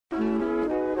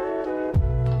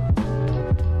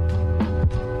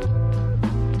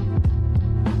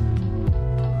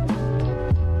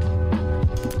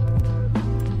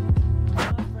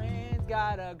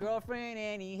girlfriend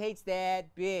and he hates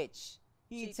that bitch.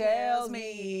 He tells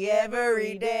me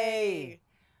every day.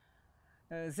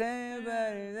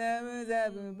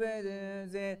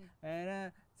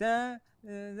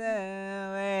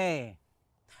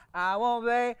 I won't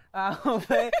play, I won't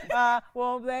play, I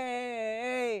won't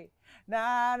play.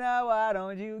 Nah, why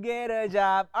don't you get a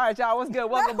job? All right, y'all, what's good?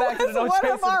 Welcome back to the No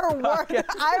Chaser Podcast.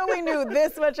 I only knew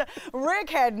this much. Rick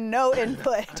had no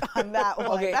input on that one.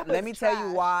 Okay, that let me tell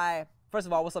you why. First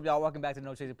of all, what's up, y'all? Welcome back to the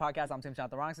No Chaser Podcast. I'm Tim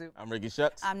Chantarangsu. I'm Ricky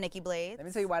Shucks. I'm Nikki Blades. Let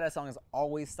me tell you why that song is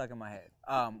always stuck in my head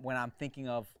when I'm thinking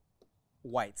of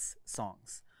White's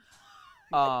songs.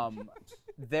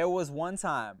 There was one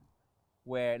time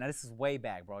where, now this is way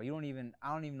back, bro. I don't even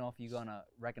know if you're gonna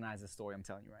recognize the story I'm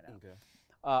telling you right now. Okay.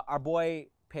 Our boy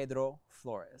Pedro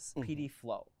Flores, PD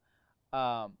Flow,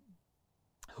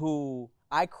 who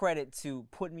I credit to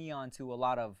put me onto a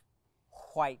lot of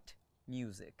white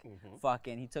music.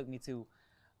 Fucking, he took me to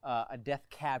a Death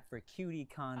Cab for Cutie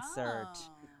concert,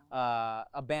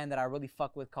 a band that I really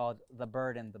fuck with called The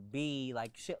Bird and the Bee,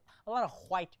 like shit, a lot of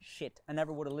white shit I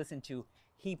never would have listened to.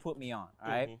 He put me on, all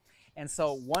right? And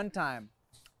so one time,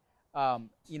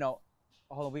 you know,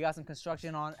 hold on, we got some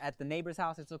construction on at the neighbor's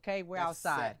house. It's okay, we're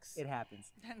outside. Sex. It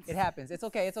happens. It happens. It's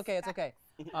okay. It's okay. It's okay.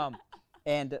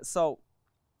 And so,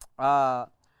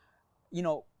 you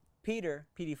know,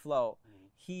 PD Flow,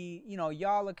 he, you know,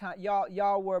 y'all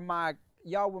were my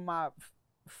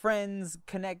friends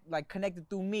connected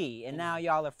through me, and now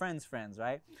y'all are friends,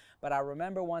 right? But I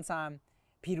remember one time,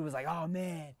 Peter was like, "Oh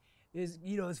man,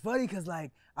 it's funny because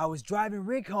like I was driving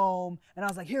Rick home, and I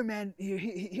was like, here man,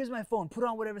 here's my phone. Put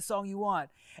on whatever song you want,"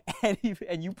 and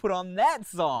you put on that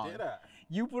song. Did I?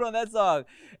 You put on that song,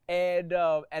 and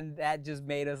that just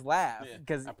made us laugh.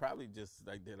 Because I probably just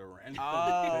like did a random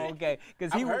Oh, thing. okay.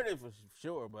 Because I've heard it for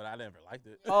sure, but I never liked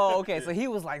it. Oh, okay. So he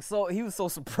was so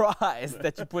surprised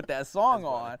that you put that song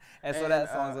on, and so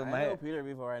that song's in my I know head. Peter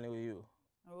before I knew you.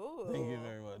 Ooh. Thank you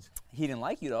very much. He didn't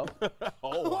like you though.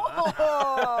 Oh,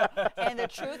 wow. And the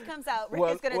truth comes out.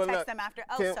 Rick is going to text them after.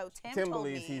 Oh, so Tim Tim told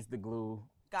believes me. he's the glue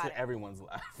Got to it. everyone's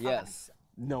life. Yes.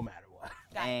 No matter what.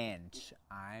 And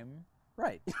I'm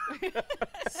right.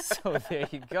 So there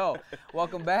you go.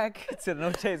 Welcome back to the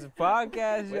No Chaser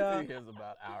Podcast, Wait till y'all. he hears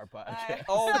about our podcast.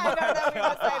 Oh I my know that we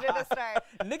decided to start.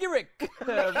 Nicky Rick.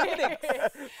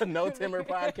 The No Timber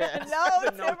podcast. No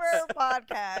Timber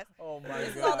podcast. Oh my This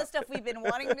is God. all the stuff we've been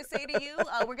wanting to say to you.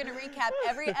 We're going to recap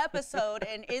every episode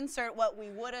and insert what we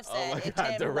would have Oh said my if God,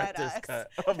 Tim let director's us. cut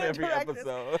of every Director's-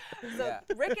 episode. So Yeah.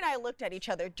 Rick and I looked at each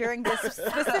other during this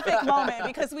specific moment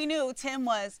because we knew Tim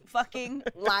was fucking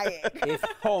lying.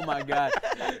 Oh my God.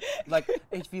 Like,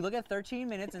 if you look at 13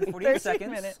 minutes and 48 13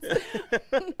 seconds. minutes.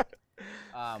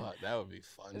 Fuck, that would be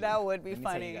funny. That would be Let me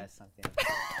tell funny. you guys something.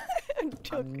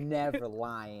 I'm never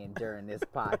lying during this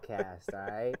podcast, all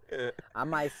right? I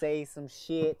might say some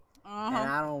shit, and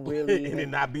I don't really. And it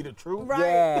not be the truth. Right.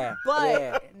 Yeah, But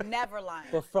yeah. never lying.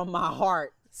 But from my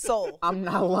heart, Soul. I'm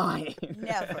not lying.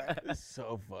 Never. It's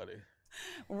so funny.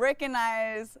 Rick and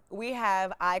we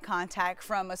have eye contact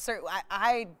from a certain.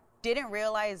 I didn't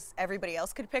realize everybody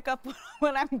else could pick up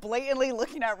when I'm blatantly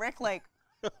looking at Rick like,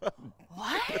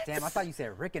 what? Damn, I thought you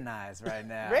said recognize right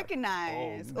now. Recognize.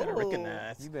 Oh, you better Ooh.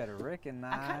 recognize. You better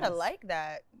recognize. I kind of like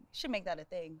that. Should make that a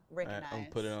thing. Recognize. I'm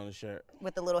put it on the shirt.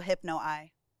 With the little hypno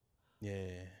eye. Yeah.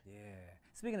 Yeah.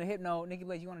 Speaking of hypno, Nikki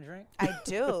Blake, you want a drink? I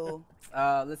do.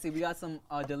 Let's see. We got some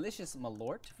delicious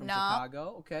Malort from No.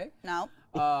 Chicago. Okay. No.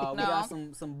 We No. got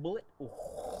some Bullet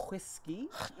whiskey.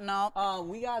 No.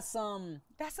 We got some.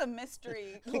 That's a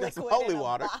mystery. We got some liquid holy in a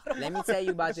water. bottle. Let me tell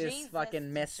you about this Jesus,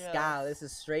 fucking mezcal. just- This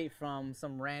is straight from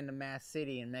some random ass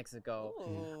city in Mexico.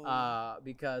 Ooh.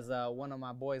 Because one of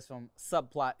my boys from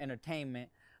Subplot Entertainment,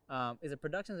 is it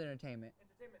Productions Entertainment?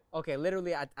 Okay,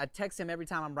 literally, I text him every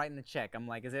time I'm writing the check. I'm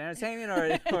like, is it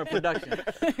entertainment or production?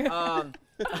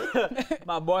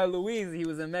 My boy Luis, he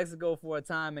was in Mexico for a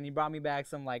time, and he brought me back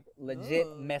some like legit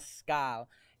Ooh. mezcal.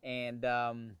 And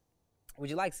would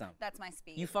you like some? That's my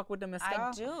speed. You fuck with the mezcal?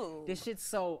 I do. This shit's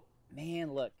so,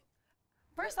 man, look.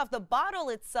 First off, the bottle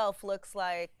itself looks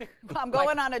like I'm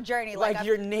going on a journey. Like I'm-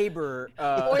 your neighbor.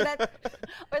 or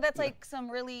that's like some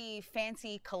really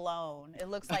fancy cologne. It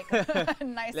looks like a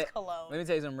nice cologne. Let me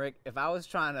tell you something, Rick. If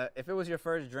it was your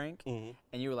first drink, Mm-hmm.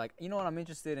 and you were like, you know what, I'm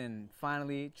interested in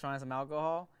finally trying some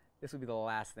alcohol, this would be the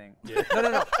last thing. Yeah.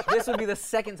 No. This would be the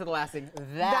second to the last thing.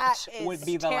 That is would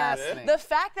be the terrible. last thing. The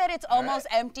fact that it's almost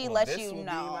empty Well, lets this you will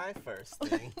know. be my first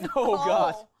thing. Oh,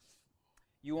 gosh.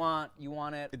 You want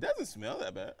it? It doesn't smell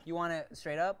that bad. You want it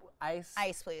straight up? Ice?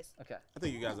 Ice, please. Okay. I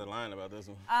think you guys are lying about this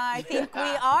one. I think we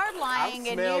are lying, I've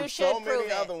and smelled you should so prove many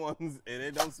it. other ones, and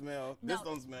it don't smell. This No.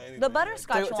 don't smell anything. The like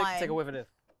butterscotch Take, one. take a whiff of this.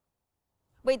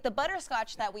 Wait, the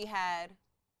butterscotch that we had.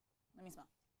 Let me smell.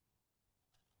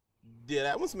 that. Yeah,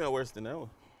 that one smelled worse than that one.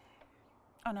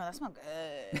 Oh no, that smells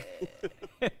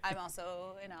good. I'm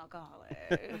also an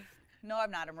alcoholic. No,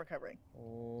 I'm not. I'm recovering.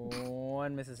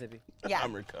 One Mississippi. Yeah,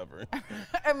 I'm recovering.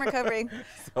 I'm recovering.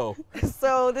 So,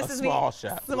 So this A is small me.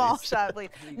 shot, Small please. shot, please.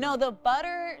 No, the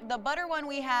butter one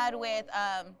we had with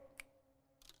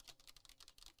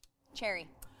cherry.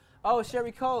 Oh,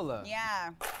 Sherry Cola.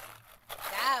 Yeah,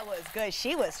 that was good.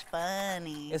 She was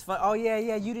funny. It's fun. Oh yeah.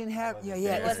 You didn't have. Yeah.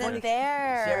 there. It's wasn't funny.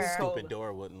 there. Sherry stupid Cola.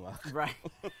 door wouldn't lock. Right.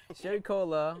 Sherry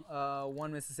Cola,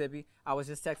 one Mississippi. I was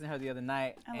just texting her the other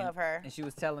night. I love her. And she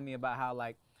was telling me about how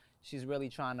like she's really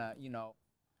trying to,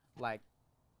 like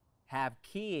have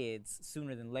kids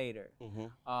sooner than later.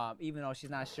 Even though she's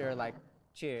not sure. Like,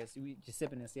 cheers. We just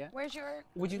sipping this, yeah. Where's your?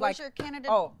 Would you where's like- your Canada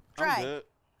Oh, Dry? I'm good.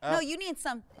 No, you need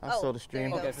some. I soda stream. There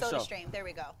you go. Okay, for Soda sure. stream. There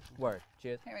we go. Word.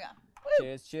 Cheers. Here we go. Woo.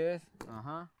 Cheers. Cheers.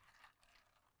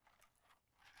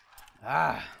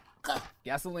 Ah.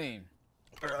 Gasoline.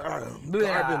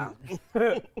 Blah.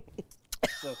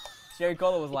 So Sherry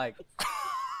Cola was like,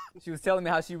 she was telling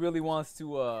me how she really wants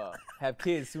to have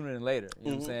kids sooner than later. You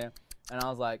know what I'm saying? And I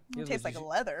was like, It tastes like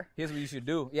leather. here's what you should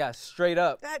do. Yeah, straight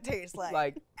up. That tastes like,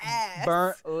 Like ass.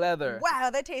 burnt leather. Wow,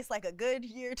 that tastes like a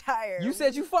Goodyear tire. You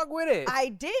said you fuck with it. I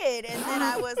did, and then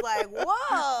I was like,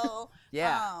 whoa.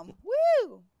 Yeah.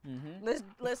 Woo. Mm-hmm.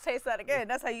 Let's taste that again.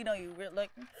 That's how you know you really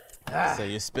like. So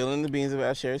you're spilling the beans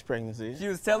about Sherry's pregnancy. She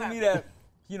was telling me that,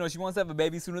 she wants to have a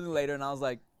baby sooner than later, and I was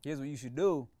like, here's what you should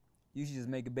do. You should just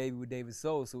make a baby with David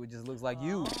Soul so it just looks like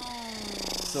you.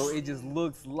 So it just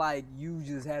looks like you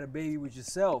just had a baby with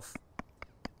yourself.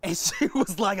 And she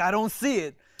was like, I don't see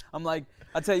it. I'm like,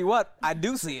 I tell you what, I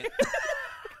do see it.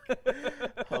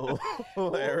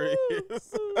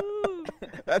 Hilarious.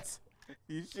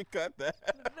 You should cut that.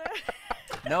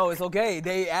 No, it's okay.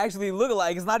 They actually look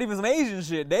alike. It's not even some Asian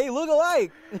shit. They look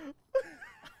alike.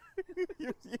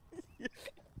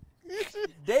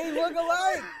 They look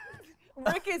alike.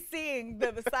 Rick is seeing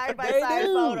the side-by-side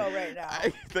photo right now.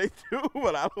 They do,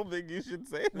 but I don't think you should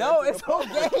say that. No, to the it's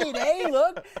public. okay. They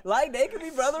look like they could be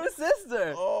brother and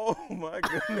sister. Oh my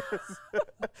goodness.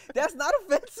 That's not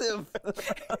offensive.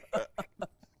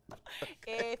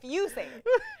 If you say it.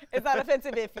 It's not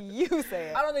offensive if you say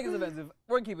it. I don't think it's offensive.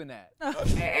 We're keeping that.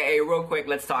 Hey, real quick,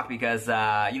 let's talk because,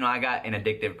 I got an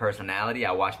addictive personality.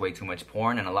 I watch way too much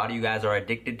porn, and a lot of you guys are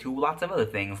addicted to lots of other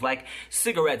things, like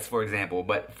cigarettes, for example.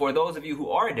 But for those of you who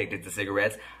are addicted to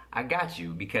cigarettes, I got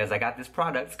you because I got this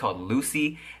product. It's called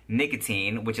Lucy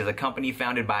Nicotine, which is a company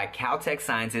founded by Caltech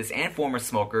scientists and former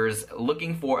smokers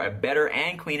looking for a better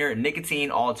and cleaner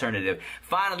nicotine alternative.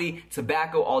 Finally,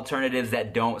 tobacco alternatives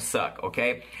that don't suck,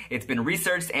 okay? It's been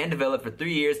researched and developed for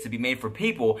 3 years to be made for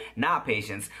people, not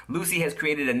patients. Lucy has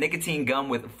created a nicotine gum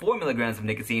with 4 milligrams of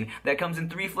nicotine that comes in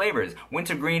 3 flavors: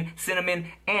 wintergreen, cinnamon,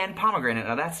 and pomegranate.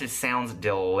 Now that just sounds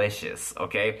delicious,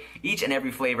 okay? Each and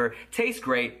every flavor tastes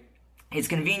great. It's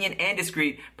convenient and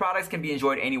discreet. Products can be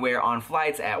enjoyed anywhere, on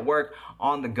flights, at work,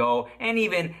 on the go, and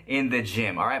even in the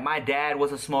gym. All right, my dad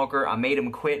was a smoker. I made him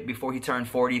quit before he turned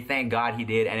 40. Thank God he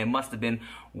did, and it must have been,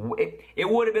 it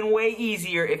would have been way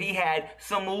easier if he had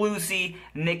some Lucy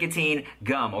nicotine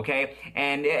gum, okay?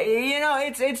 And,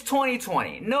 it's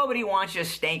 2020. Nobody wants your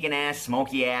stinking ass,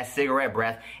 smoky ass cigarette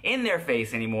breath in their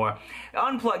face anymore.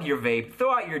 Unplug your vape,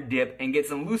 throw out your dip, and get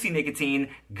some Lucy nicotine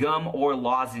gum or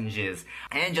lozenges.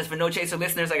 And just for No Chaser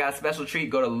listeners, I got a special treat.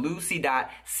 Go to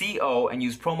lucy.co and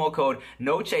use promo code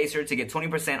NOCHASER to get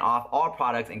 20% off all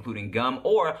products, including gum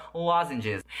or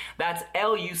lozenges. That's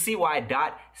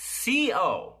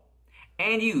lucy.co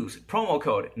and use promo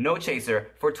code NOCHASER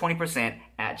for 20%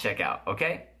 at checkout,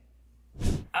 okay?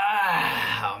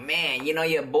 Oh man,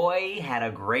 your boy had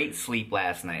a great sleep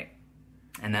last night.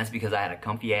 And that's because I had a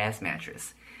comfy ass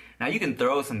mattress. Now you can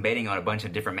throw some bedding on a bunch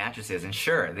of different mattresses and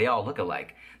sure, they all look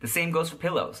alike. The same goes for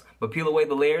pillows, but peel away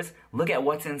the layers, look at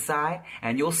what's inside,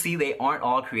 and you'll see they aren't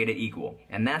all created equal.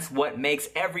 And that's what makes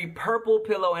every Purple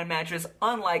pillow and mattress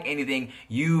unlike anything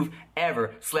you've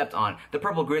ever slept on. The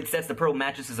Purple Grid sets the Purple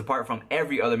mattresses apart from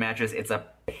every other mattress. It's a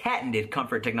patented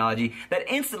comfort technology that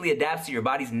instantly adapts to your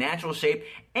body's natural shape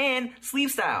and sleep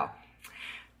style.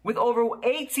 With over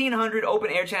 1,800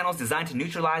 open air channels designed to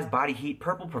neutralize body heat,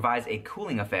 Purple provides a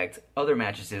cooling effect other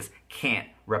mattresses can't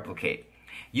replicate.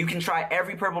 You can try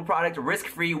every Purple product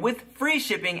risk-free with free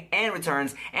shipping and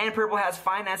returns, and Purple has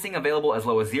financing available as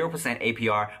low as 0%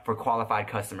 APR for qualified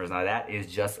customers. Now that is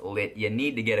just lit. You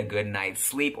need to get a good night's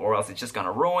sleep or else it's just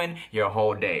gonna ruin your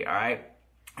whole day, all right?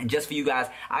 And just for you guys,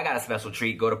 I got a special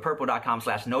treat. Go to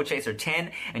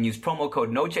purple.com/nochaser10 and use promo code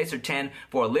nochaser10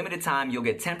 for a limited time. You'll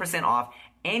get 10% off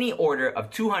any order of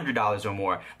 $200 or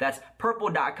more. That's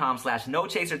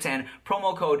purple.com/nochaser10,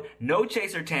 promo code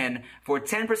nochaser10 for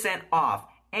 10% off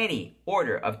any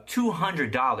order of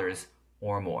 $200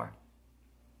 or more.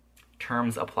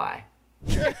 Terms apply.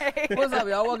 What's up,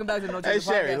 y'all? Welcome back to No Chaser Hey,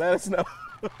 Sherry, Podcast. let us know.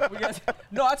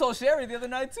 No, I told Sherry the other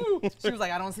night too. She was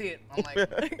like, I don't see it. I'm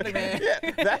like, man.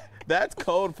 Yeah, that's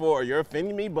code for you're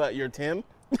offending me, but you're Tim.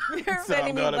 You're So I'm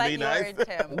offending me, gonna but be you're nice.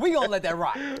 Tim. We gonna let that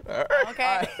rock.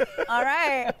 Okay. All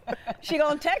right. She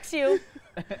gonna text you.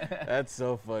 That's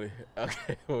so funny.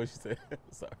 Okay, what was you saying?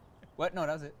 Sorry. What? No,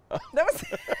 that was it. That was.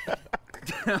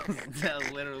 That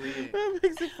was literally it. That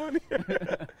makes it funny.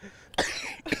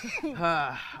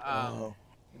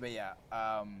 But yeah,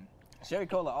 Sherry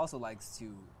Cola also likes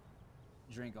to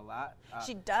drink a lot.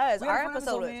 She does. we had a Our fun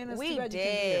episode. man. It's We too bad you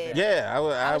couldn't be did. there. Yeah, I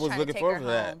was trying to looking take forward her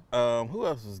to that. Who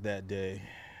else was that day?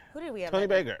 Who did we have? Tony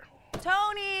that day? Baker.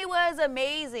 Tony was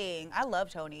amazing. I love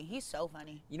Tony. He's so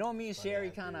funny. You know, me and Sherry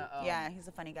kind of. Yeah, he's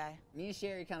a funny guy. Me and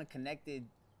Sherry kind of connected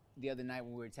the other night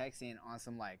when we were texting on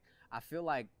some like. I feel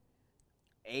like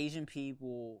Asian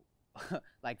people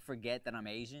like forget that I'm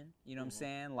Asian. You know what I'm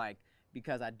saying? Like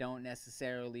because I don't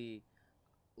necessarily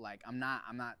like I'm not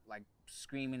like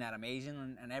screaming that I'm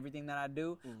Asian and everything that I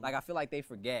do. Like I feel like they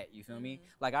forget. You feel me?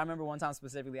 Like I remember one time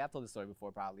specifically. I've told this story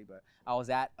before probably, but I was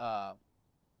at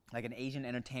like an Asian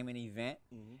entertainment event,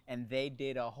 and they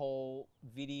did a whole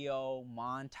video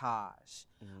montage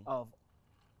of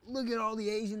look at all the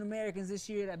Asian Americans this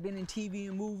year that have been in TV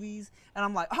and movies. And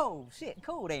I'm like, oh shit,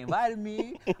 cool. They invited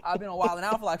me. I've been on Wild 'N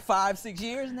Out for like 5-6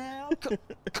 years now.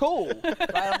 Cool.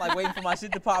 Right? I'm like waiting for my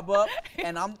shit to pop up.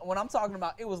 And when I'm talking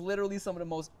about, it was literally some of the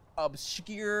most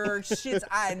obscure shits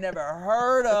I had never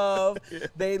heard of.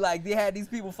 They had these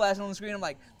people flashing on the screen. I'm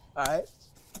like, all right.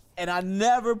 And I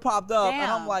never popped up. And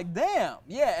I'm Damn. like, damn.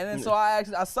 Yeah. And then so I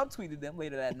subtweeted them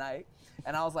later that night.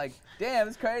 And I was like, damn,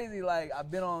 it's crazy. Like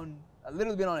I've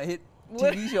literally been on a hit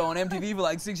TV show on MTV for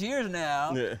like 6 years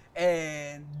now,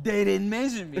 and they didn't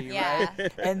mention me, Yeah.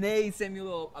 right? And they sent me a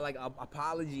little like a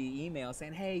apology email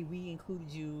saying, "Hey, we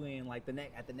included you in like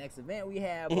at the next event we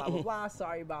have, blah blah blah.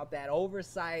 Sorry about that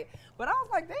oversight." But I was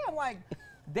like, damn, like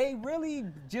they really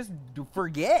just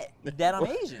forget that I'm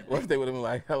Asian. What if they would have been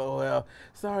like, LOL,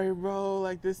 sorry, bro,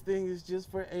 like this thing is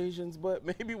just for Asians, but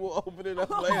maybe we'll open it up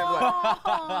later. Like,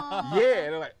 yeah,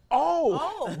 and they're like,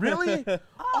 oh. Really?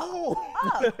 Oh.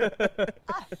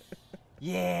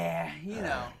 Yeah, you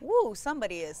know. Woo,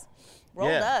 somebody is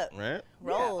rolled Yeah, up. right?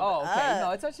 Rolled Oh, okay. up.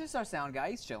 No, it's just our sound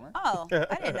guy. He's chilling. Oh,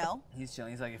 I didn't know. He's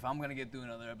chilling. He's like, if I'm gonna get through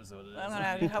another episode of this, I'm gonna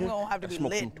have to be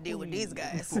lit to deal with these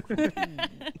guys.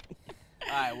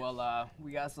 All right, well,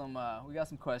 we got some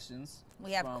questions.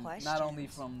 We have Not only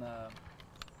questions. from the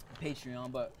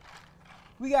Patreon, but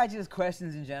we got just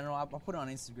questions in general. I put it on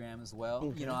Instagram as well.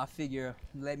 Okay. You know, I figure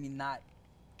let me not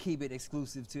keep it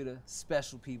exclusive to the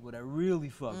special people that really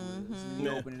fuck with us. We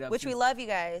Yeah. open it up. Which to- we love you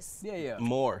guys. Yeah, yeah.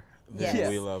 More than Yes.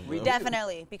 we love them.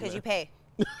 Definitely, because you pay.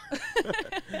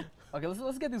 Okay,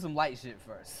 let's get through some light shit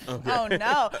first. Okay. Oh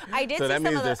no, I did So see that some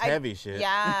means of the there's heavy shit.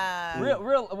 Yeah.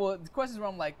 Well, the questions where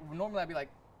I'm like, normally I'd be like,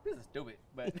 this is stupid,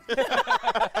 but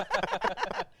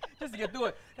just to get through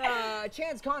it.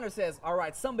 Chance Connor says, all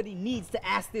right, somebody needs to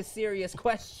ask this serious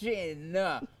question.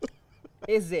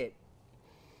 Is it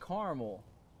caramel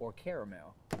or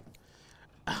caramel?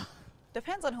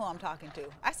 Depends on who I'm talking to.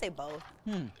 I say both.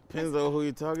 Depends on who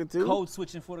you're talking to. Code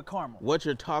switching for the caramel. What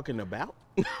you're talking about.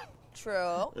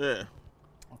 True. Yeah.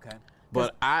 Okay.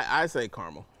 But I say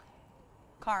caramel.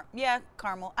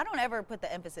 Caramel. I don't ever put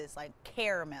the emphasis like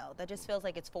caramel. That just feels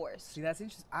like it's forced. See, that's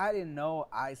interesting. I didn't know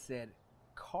I said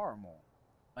caramel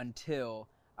until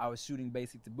I was shooting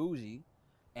Basic to Bougie,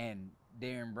 and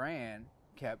Darren Brand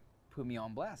kept putting me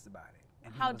on blast about it.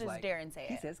 And he How was does like, Darren say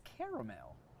He it? says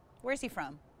caramel. Where's he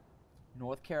from?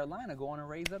 North Carolina, go on and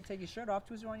raise up, take your shirt off,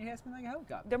 twist around your head, spin like a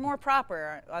helicopter. They're more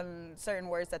proper on certain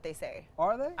words that they say.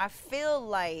 Are they? I feel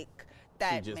like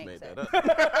that She just makes made it. that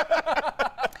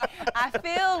up. I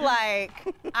feel like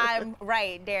I'm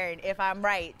right, Darren. If I'm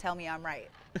right, tell me I'm right.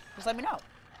 Just let me know.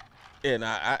 And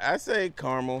I say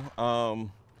caramel.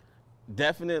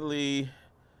 Definitely,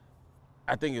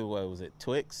 I think was it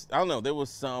Twix? I don't know. There was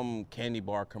some candy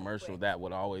bar commercial that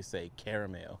would always say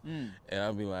caramel. And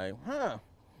I'd be like, huh.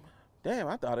 damn,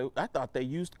 I thought they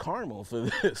used caramel for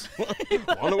this.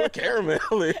 Wonder what caramel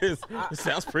is. It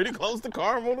sounds pretty close to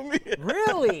caramel to me.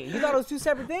 Really? You thought it was two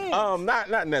separate things?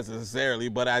 Not necessarily,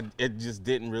 but it just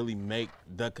didn't really make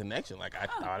the connection. Like I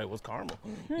thought it was caramel.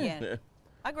 Yeah.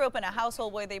 I grew up in a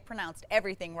household where they pronounced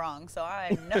everything wrong, so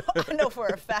I know for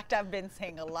a fact I've been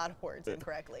saying a lot of words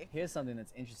incorrectly. Here's something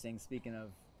that's interesting. Speaking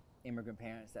of immigrant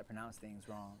parents that pronounce things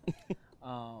wrong.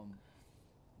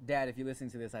 Dad, if you're listening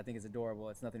to this, I think it's adorable.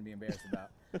 It's nothing to be embarrassed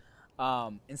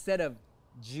about. Instead of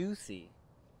juicy,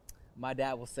 my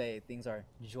dad will say things are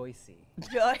joycy.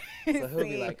 Joycy. So he'll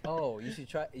be like, "Oh, you should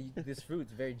try this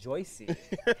fruit's very joycy."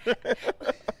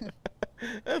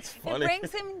 That's funny. It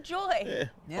brings him joy.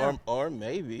 Yeah. Or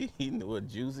maybe he knew a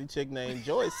juicy chick named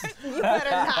Joyce. You better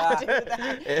not do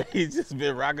that. And he's just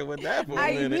been rocking with that for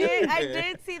a minute. I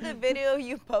did see the video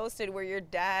you posted where your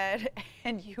dad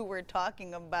and you were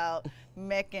talking about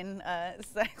making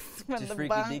sex when Just the freaky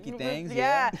bong deaky was- things,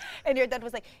 yeah. yeah. And your dad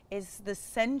was like, "Is the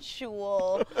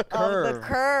sensual of the Curve.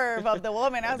 curve of the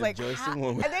woman?" I was The like, Joyce "How-"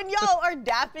 woman. And then y'all are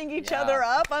dapping each Yeah. other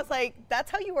up. I was like, "That's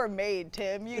how you were made,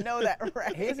 Tim. You know that,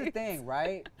 right?" Here's the thing,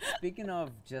 right? Speaking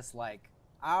of just like,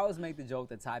 I always make the joke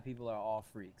that Thai people are all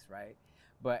freaks, right?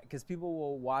 But because people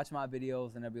will watch my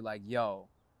videos and they'll be like, "Yo,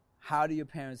 how do your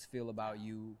parents feel about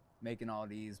you making all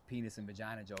these penis and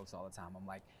vagina jokes all the time?" I'm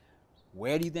like,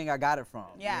 where do you think I got it from?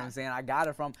 You know Yeah. what I'm saying? I got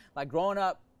it from, like, growing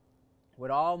up with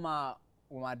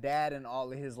my dad and all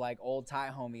of his, like, old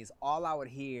Thai homies, all I would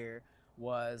hear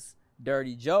was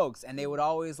dirty jokes. And they would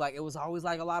always, like, it was always,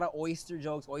 like, a lot of oyster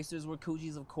jokes. Oysters were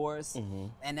coochies, of course.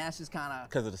 And that's just kind of...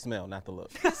 Because of the smell, not the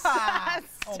look. Stupid.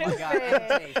 Oh, my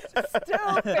God.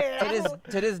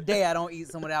 Stupid. To this day, I don't eat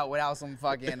some without some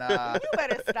fucking... You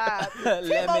better stop. Tim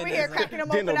Lemon over here is- cracking them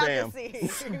Dental open dam. out to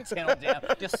see. dental dam.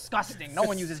 Disgusting. No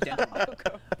one uses dental.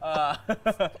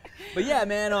 But yeah,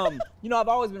 man. You know, I've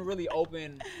always been really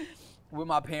open with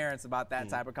my parents about that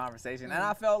type of conversation, and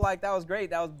I felt like that was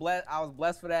great. I was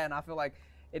blessed for that, and I feel like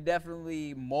it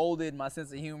definitely molded my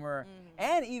sense of humor,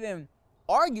 and even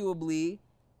arguably,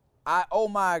 I owe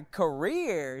my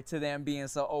career to them being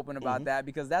so open about that,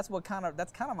 because that's kind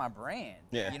of my brand.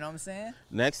 Yeah. You know what I'm saying?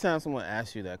 Next time someone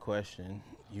asks you that question,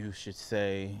 you should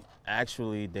say,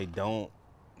 actually, they don't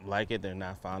like it. They're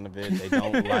not fond of it. They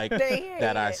don't like They hate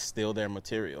that I it. steal their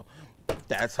material.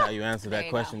 That's how you answer There that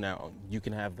you question now. You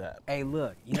can have that. Hey,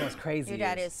 look, you know what's crazy? Your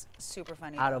dad is super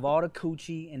funny. Out of all the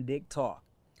coochie and dick talk,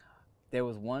 there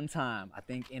was one time, I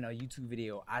think in a YouTube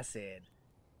video, I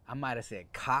might have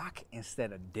said cock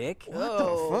instead of dick. What the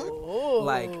fuck?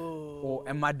 Like,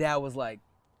 and my dad was like,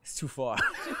 it's too far.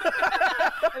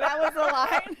 That was the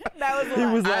line. That was the He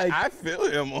line. was like, I feel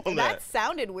him on That that.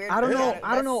 sounded weird. I don't know. That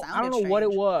I don't know sounded what it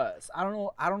strange. was. I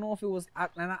don't know if it was.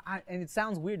 And it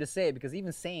sounds weird to say it because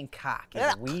even saying cock is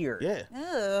Ugh. weird. Yeah.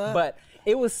 Ugh. But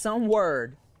it was some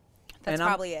word. That's and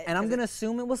probably I'm, it, And I'm 'cause gonna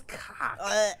assume it was cock.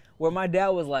 Ugh. Where my dad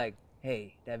was like,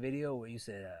 "Hey, that video where you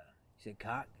said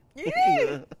cock,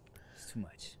 Yeah. it's too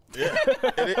much."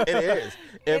 it is.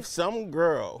 If some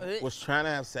girl was trying to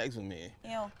have sex with me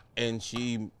Ew. and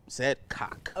she said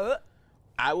cock, Uh,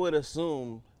 I would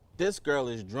assume this girl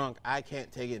is drunk. I can't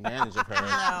take advantage of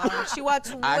her. no, she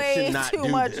watched I should way not too do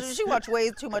much. this. She watched way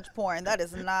too much porn. That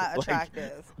is not Like,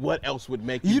 attractive. what else would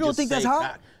make you You don't just think that's say hot?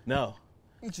 cock? No.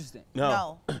 Interesting.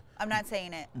 No. No, I'm not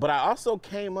saying it. But I also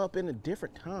came up in a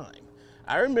different time.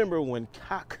 I remember when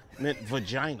cock meant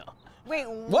vagina. Wait,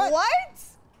 What? what?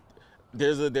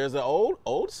 There's an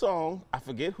old song. I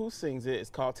forget who sings it. It's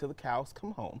called "Till the Cows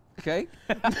Come Home." Okay.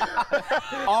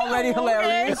 Already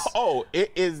hilarious. Oh,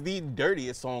 it is the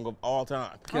dirtiest song of all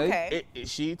time. Okay.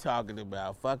 She talking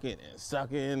about fucking and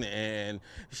sucking, and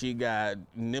she got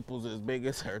nipples as big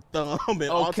as her thumb, and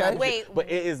all Okay. types of Wait. shit. But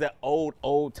it is that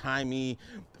old timey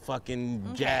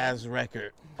fucking jazz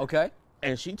record, Okay.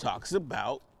 and she talks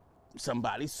about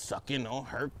somebody sucking on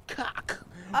her cock.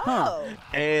 Oh.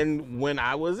 And when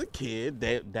I was a kid,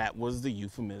 that was the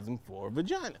euphemism for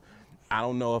vagina. I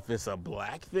don't know if it's a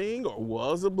black thing or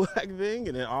was a black thing,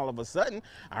 and then all of a sudden,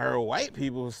 I heard white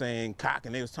people saying cock,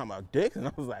 and they was talking about dicks, and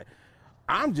I was like,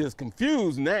 I'm just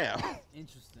confused now.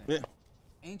 Interesting. Yeah,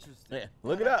 Interesting. yeah.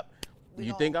 Look it up. We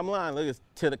You gon- think I'm lying? Look, it's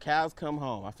 "Till the Cows Come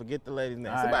Home." I forget the lady's name.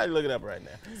 All right. Somebody look it up right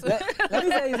now. Let me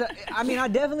tell you something. I mean, I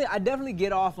definitely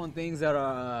get off on things that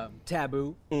are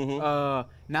taboo.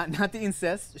 Not the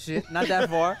incest shit, not that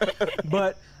far,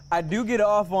 but I do get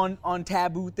off on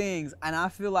taboo things, and I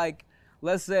feel like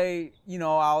let's say, you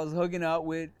know, I was hooking up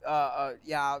with, I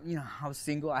was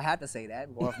single. I had to say that,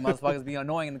 or if motherfuckers be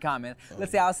annoying in the comments.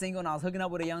 Let's say I was single and I was hooking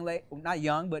up with a young lady, not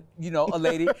young, but, you know, a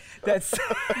lady that's...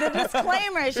 The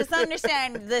disclaimers, just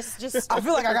understand this, just... I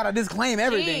feel like I gotta disclaim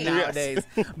everything nowadays.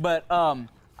 But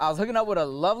I was hooking up with a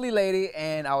lovely lady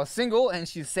and I was single and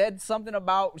she said something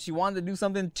about she wanted to do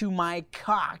something to my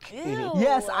cock. Ew.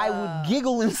 Yes, I would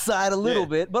giggle inside a little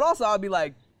bit, but also I'd be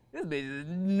like, this bitch is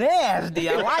nasty.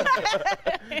 I like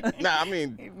it. Nah, I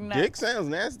mean, dick sounds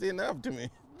nasty enough to me.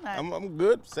 I'm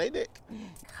good. Say dick.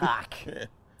 Cock. Yeah.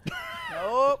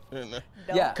 Nope.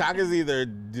 Yeah. Cock is either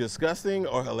disgusting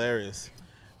or hilarious.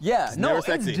 Yeah. No, never it's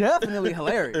sexy. definitely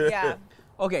hilarious. Yeah.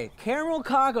 Okay, caramel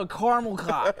cock or caramel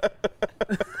cock?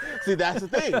 See, that's the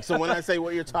thing. So when I say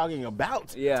what you're talking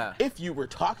about, Yeah. if you were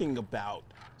talking about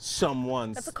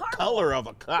someone's That's a caramel. color of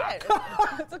a cock,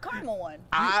 It's a caramel one.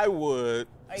 I would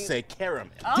say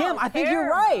caramel. Damn, I think you're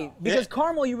caramel. right. Because Yeah.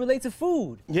 caramel, you relate to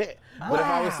food. Yeah. But if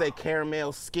I would say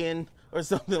caramel skin or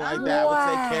something like that, I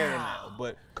would say caramel.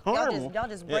 But caramel. Y'all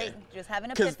just yeah. just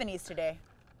having 'Cause- epiphanies today.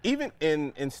 Even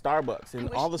in Starbucks, in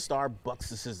all the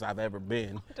Starbuckses I've ever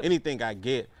been, anything I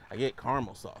get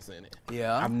caramel sauce in it.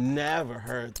 Yeah. I've never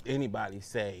heard anybody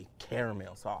say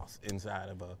caramel sauce inside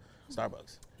of a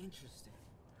Starbucks. Interesting.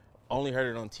 Only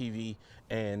heard it on TV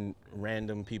and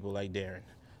random people like Darren.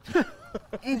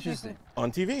 Interesting.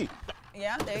 On TV.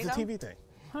 Yeah, there you It's go. a TV thing.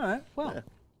 All right, well. Yeah.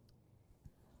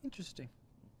 Interesting.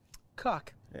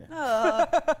 Cock.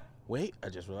 Wait, I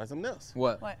just realized something else.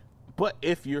 What? What? But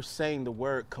if you're saying the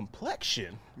word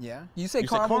complexion, Yeah. You say you say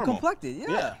caramel caramel. complected.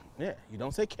 Yeah. Yeah. You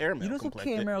don't say caramel You don't say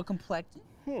complected. caramel complected.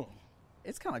 Hmm.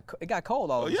 It's kind of, it got cold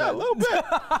all of a Yeah, a sudden. little bit.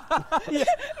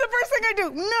 The first thing I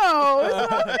do, no,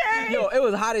 it's okay. Yo, it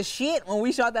was hot as shit when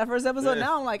we shot that first episode. Yeah.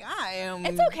 Now I'm like, I am.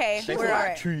 It's okay. Thanks We're a all lot,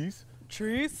 right. trees.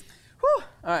 Trees. Whew.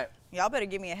 All right. Y'all better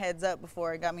give me a heads up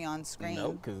before it got me on screen.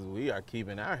 No, because we are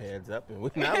keeping our heads up and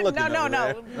we're not looking no. over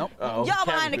there. Nope. Uh-oh, Y'all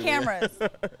behind the camera cameras.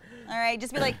 All right,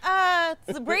 just be like,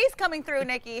 it's the breeze coming through,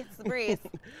 Nikki. It's the breeze.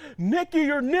 Nikki,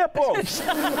 your nipples.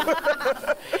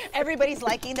 Everybody's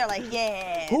liking. They're like,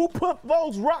 yeah. Who put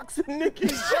those rocks in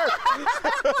Nikki's shirt?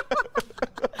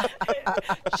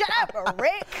 Shut up,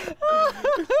 Rick.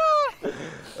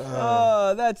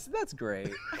 That's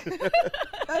great.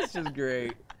 That's just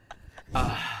great.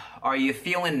 Are you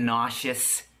feeling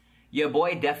nauseous? Your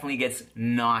boy definitely gets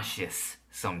nauseous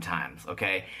sometimes,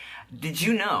 okay? Did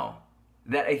you know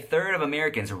that a third of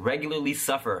Americans regularly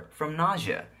suffer from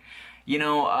nausea? You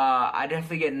know, I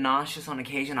definitely get nauseous on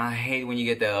occasion. I hate when you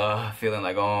get that feeling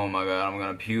like, oh my God, I'm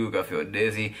gonna puke, I feel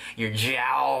dizzy. Your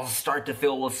jowls start to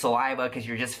fill with saliva because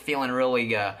you're just feeling really,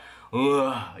 you know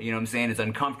what I'm saying? It's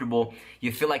uncomfortable.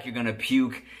 You feel like you're gonna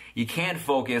puke. You can't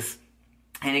focus.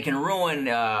 And it can ruin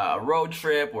a road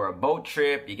trip or a boat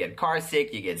trip. You get car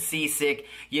sick, you get seasick,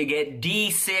 you get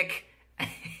D-sick.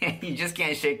 You just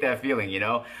can't shake that feeling, you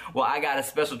know? Well, I got a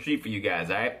special treat for you guys,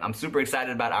 all right? I'm super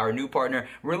excited about our new partner,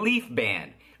 Relief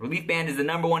Band. Relief Band is the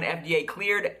 #1 FDA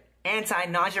cleared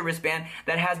anti-nausea wristband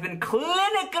that has been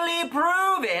clinically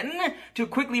proven to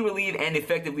quickly relieve and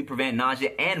effectively prevent nausea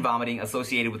and vomiting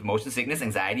associated with motion sickness,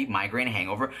 anxiety, migraine,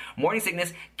 hangover, morning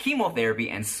sickness,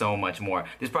 chemotherapy, and so much more.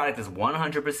 This product is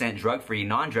 100% drug-free,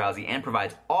 non-drowsy, and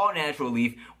provides all natural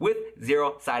relief with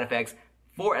 0 side effects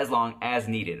for as long as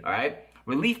needed, all right?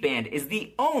 Relief Band is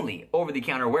the only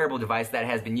over-the-counter wearable device that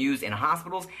has been used in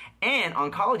hospitals and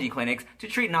oncology clinics to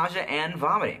treat nausea and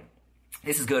vomiting.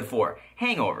 This is good for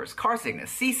hangovers, car sickness,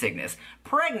 seasickness,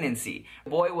 pregnancy.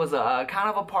 Boy was a kind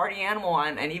of a party animal,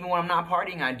 and even when I'm not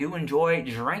partying, I do enjoy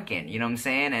drinking, you know what I'm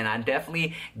saying? And I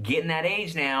definitely getting that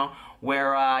age now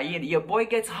where your boy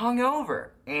gets hungover,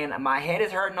 and my head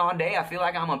is hurting all day. I feel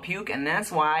like I'm a puke, and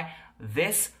that's why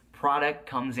this product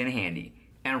comes in handy.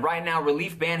 And right now,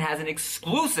 Relief Band has an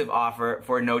exclusive offer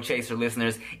for No Chaser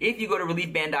listeners. If you go to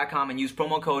reliefband.com and use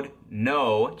promo code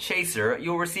NOCHASER,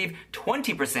 you'll receive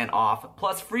 20% off,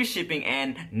 plus free shipping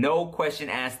and no question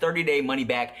asked 30-day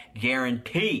money-back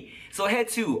guarantee. So head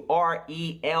to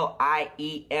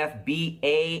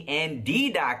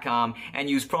RELIEFBAND.com and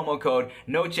use promo code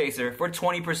NOCHASER for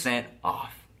 20%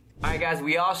 off. Alright guys,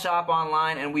 we all shop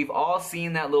online and we've all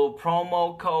seen that little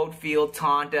promo code field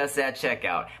taunt us at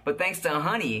checkout. But thanks to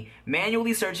Honey,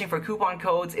 manually searching for coupon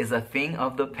codes is a thing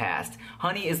of the past.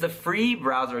 Honey is the free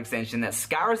browser extension that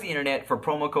scours the internet for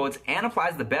promo codes and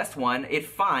applies the best one it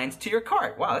finds to your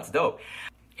cart. Wow, that's dope.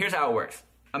 Here's how it works.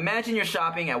 Imagine you're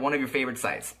shopping at one of your favorite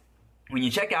sites. When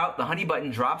you check out, the Honey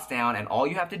button drops down and all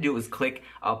you have to do is click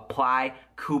Apply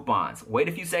Coupons. Wait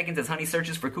a few seconds as Honey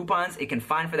searches for coupons it can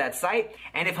find for that site,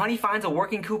 and if Honey finds a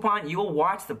working coupon, you'll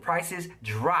watch the prices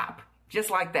drop. Just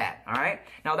like that, all right?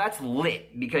 Now that's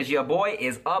lit because your boy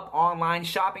is up online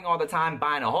shopping all the time,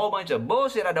 buying a whole bunch of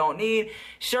bullshit I don't need,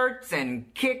 shirts and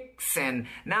kicks, and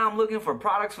now I'm looking for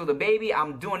products for the baby.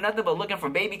 I'm doing nothing but looking for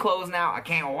baby clothes now. I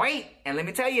can't wait. And let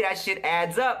me tell you, that shit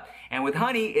adds up. And with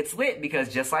Honey, it's lit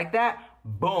because just like that,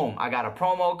 boom, I got a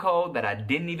promo code that I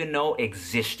didn't even know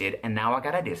existed, and now I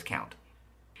got a discount.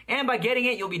 And by getting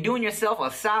it, you'll be doing yourself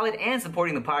a solid and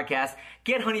supporting the podcast.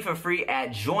 Get Honey for free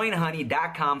at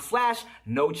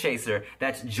joinhoney.com/nochaser.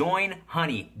 That's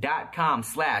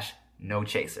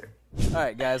joinhoney.com/nochaser. All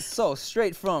right, guys. So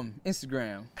straight from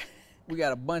Instagram, we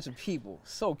got a bunch of people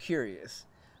so curious.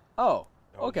 Oh,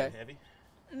 okay. Heavy?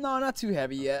 No, not too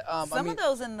heavy yet. Some of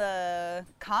those in the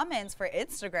comments for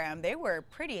Instagram, they were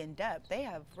pretty in depth. They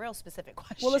have real specific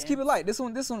questions. Well, let's keep it light. This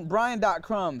one,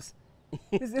 Brian.crumbs.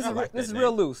 This is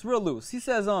real loose. He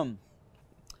says, and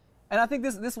I think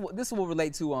this will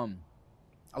relate to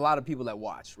a lot of people that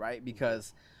watch, right?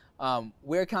 Because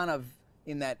we're kind of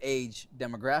in that age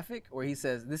demographic where he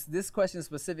says this question is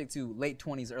specific to late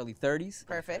 20s, early 30s.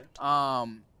 Perfect.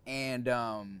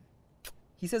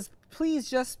 He says, please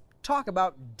just talk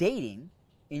about dating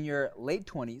in your late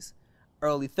 20s,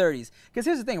 early 30s. Because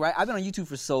here's the thing, right? I've been on YouTube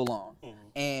for so long,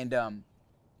 and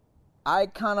I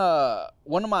kind of,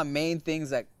 one of my main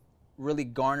things that really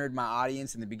garnered my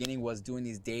audience in the beginning was doing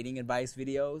these dating advice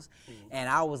videos. And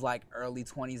I was like early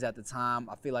 20s at the time.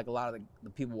 I feel like a lot of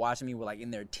the people watching me were like in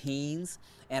their teens,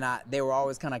 and they were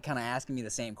always kind of asking me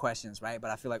the same questions, right? But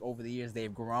I feel like over the years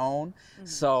they've grown.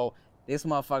 So this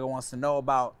motherfucker wants to know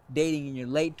about dating in your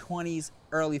late 20s,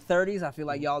 early 30s. I feel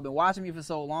like y'all have been watching me for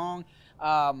so long.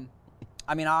 I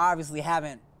mean, I obviously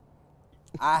haven't.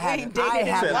 I haven't been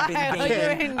dating.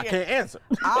 I can't answer.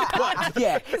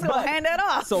 Yeah. So hand that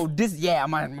off. So I'm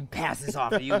gonna pass this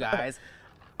off to you guys.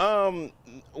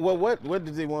 Well, what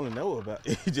does he want to know about?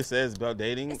 He just says about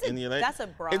dating in your late. That's a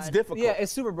broad. It's difficult. Yeah,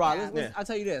 it's super broad. Yeah. I'll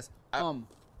tell you this.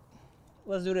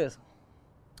 Let's do this.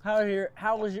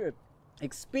 How was your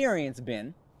experience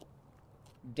been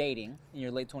dating in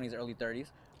your late 20s, early 30s?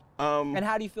 And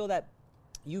how do you feel that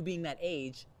you being that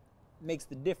age makes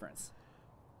the difference?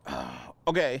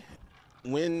 Okay,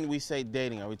 when we say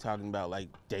dating, are we talking about like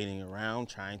dating around,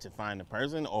 trying to find a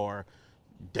person, or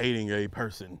dating a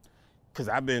person? Because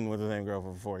I've been with the same girl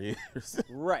for 4 years.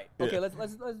 Right. Okay. Yeah.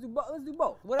 Let's do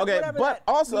both. Okay, but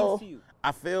also to you.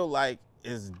 I feel like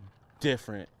it's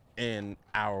different in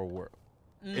our world.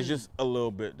 It's just a little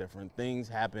bit different. Things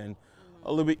happen a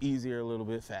little bit easier, a little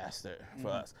bit faster for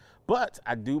us. But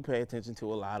I do pay attention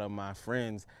to a lot of my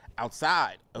friends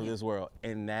outside of this world,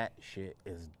 and that shit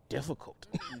is difficult.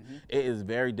 It is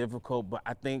very difficult, but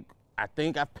I think I've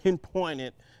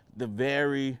pinpointed the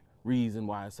very reason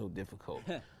why it's so difficult.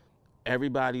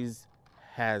 Everybody's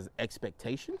has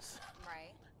expectations,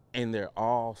 Right. and they're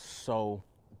all so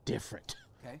different.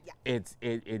 Okay. Yeah.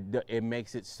 It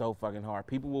makes it so fucking hard.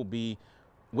 People will be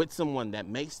with someone that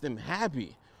makes them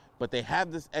happy, but they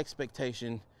have this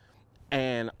expectation,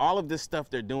 and all of this stuff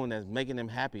they're doing that's making them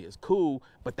happy is cool,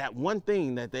 but that one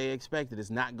thing that they expected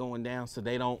is not going down, so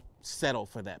they don't settle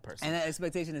for that person. And that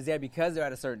expectation is there because they're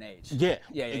at a certain age. Yeah,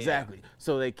 Yeah, exactly.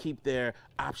 So they keep their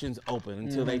options open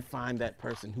until they find that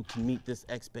person who can meet this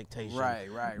expectation. Right.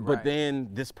 But then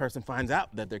this person finds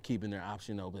out that they're keeping their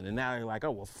option open, and now they're like,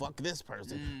 oh, well, fuck this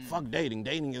person. Fuck dating.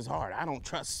 Dating is hard. I don't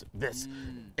trust this.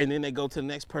 And then they go to the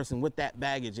next person with that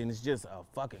baggage, and it's just a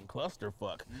fucking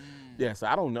clusterfuck. Yeah, so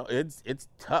I don't know. It's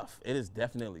tough. It is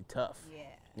definitely tough.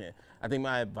 Yeah. I think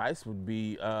my advice would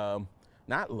be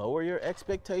not lower your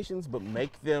expectations, but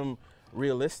make them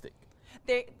realistic.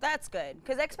 That's good,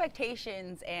 because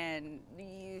expectations and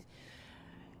the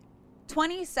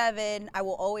 27, I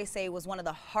will always say, was one of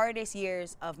the hardest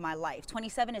years of my life.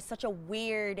 27 is such a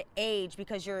weird age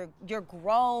because you're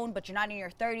grown, but you're not in your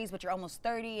 30s, but you're almost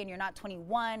 30, and you're not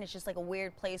 21. It's just like a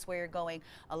weird place where you're going.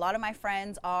 A lot of my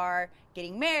friends are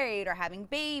getting married or having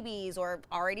babies or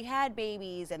already had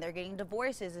babies, and they're getting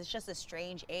divorces. It's just a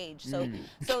strange age. So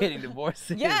Getting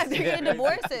divorces. Yeah, they're getting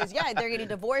divorces. Yeah, they're getting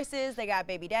divorces. They got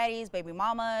baby daddies, baby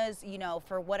mamas,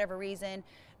 for whatever reason.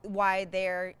 Why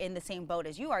they're in the same boat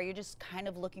as you are. You're just kind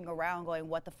of looking around going,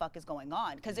 what the fuck is going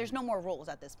on? Because there's no more rules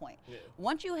at this point. Yeah.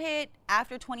 Once you hit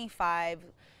after 25,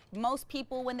 most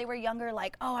people when they were younger,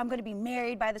 like, oh, I'm gonna be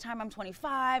married by the time I'm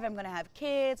 25, I'm gonna have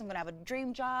kids, I'm gonna have a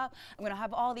dream job, I'm gonna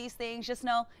have all these things. Just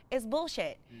know it's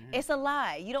bullshit. It's a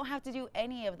lie. You don't have to do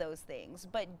any of those things.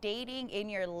 But dating in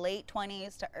your late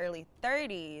 20s to early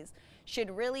 30s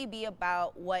should really be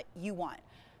about what you want.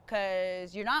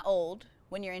 Because you're not old.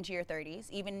 when you're into your 30s,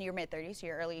 even your mid 30s,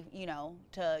 your early, you know,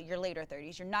 to your later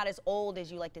 30s. You're not as old as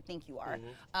you like to think you are.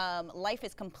 Life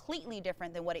is completely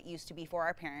different than what it used to be for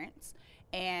our parents.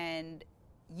 And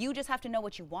you just have to know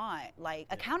what you want. Like,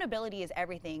 accountability is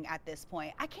everything at this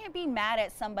point. I can't be mad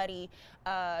at somebody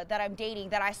that I'm dating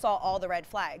that I saw all the red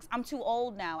flags. I'm too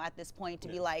old now at this point to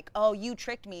be like, oh, you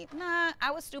tricked me. Nah,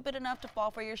 I was stupid enough to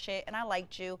fall for your shit and I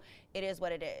liked you. It is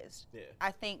what it is.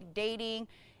 I think dating,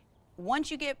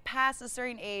 once you get past a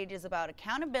certain age, is about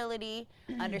accountability,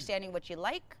 understanding what you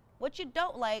like, what you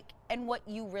don't like, and what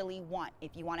you really want.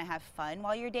 If you want to have fun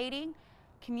while you're dating,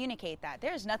 communicate that.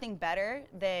 There's nothing better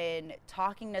than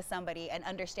talking to somebody and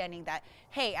understanding that,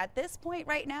 hey, at this point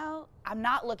right now, I'm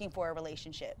not looking for a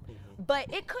relationship.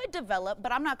 But it could develop,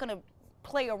 but I'm not going to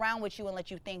play around with you and let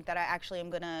you think that I actually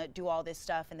am going to do all this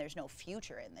stuff and there's no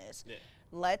future in this.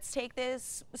 Let's take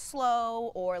this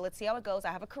slow, or let's see how it goes.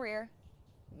 I have a career.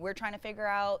 We're trying to figure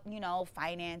out, you know,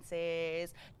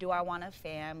 finances. Do I want a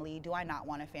family? Do I not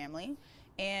want a family?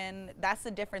 And that's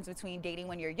the difference between dating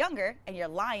when you're younger and you're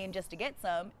lying just to get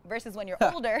some versus when you're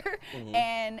older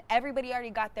and everybody already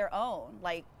got their own.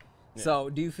 Like, so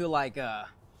do you feel like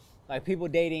people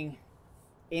dating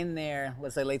in their,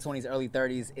 let's say, late 20s, early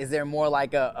 30s, is there more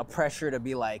like a pressure to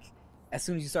be like, as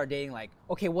soon as you start dating, like,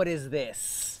 okay, what is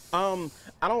this? I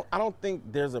don't think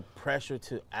there's a pressure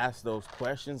to ask those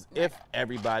questions. If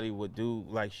everybody would do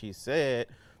like she said,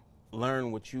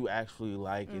 learn what you actually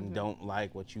like and don't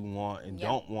like, what you want and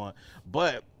don't want.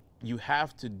 But you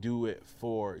have to do it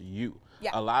for you.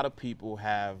 A lot of people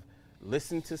have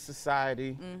listened to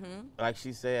society. Like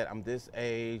she said, I'm this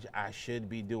age, I should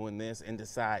be doing this, and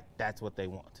decide that's what they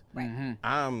want.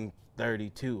 I'm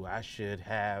 32, I should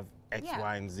have X,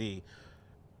 Y, and Z.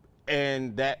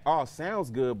 And that all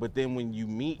sounds good, but then when you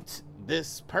meet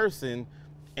this person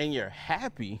and you're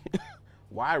happy,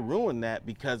 why ruin that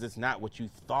because it's not what you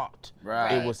thought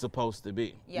it was supposed to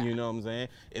be? You know what I'm saying?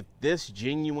 If this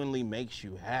genuinely makes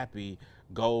you happy,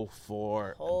 go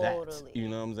for that. You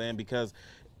know what I'm saying? Because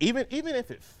even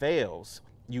if it fails,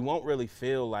 you won't really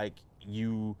feel like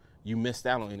you missed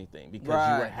out on anything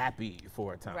because you were happy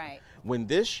for a time. When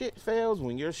this shit fails,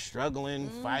 when you're struggling,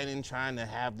 fighting, trying to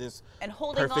have this and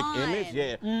holding perfect on. image,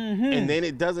 and then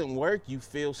it doesn't work, you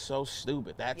feel so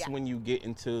stupid. That's when you get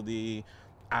into the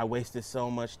I wasted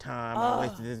so much time, I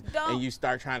wasted this, and you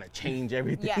start trying to change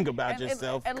everything about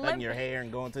yourself, cutting your hair and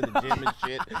going to the gym and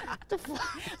shit.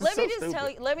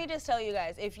 Let me just tell you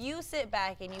guys, if you sit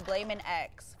back and you blame an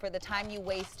ex for the time you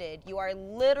wasted, you are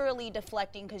literally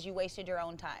deflecting because you wasted your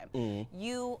own time.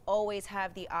 You always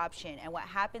have the option, and what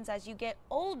happens as you get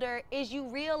older is you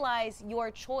realize your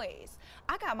choice.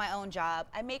 I got my own job,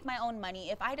 I make my own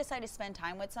money. If I decide to spend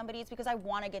time with somebody, it's because I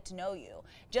want to get to know you,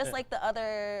 just like the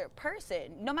other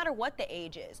person. No matter what the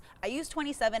age is. I use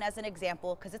 27 as an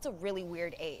example because it's a really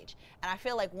weird age. And I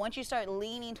feel like once you start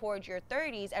leaning towards your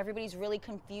 30s, everybody's really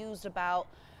confused about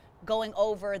going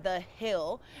over the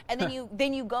hill. And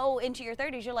then you go into your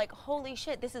 30s, you're like, holy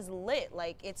shit, this is lit.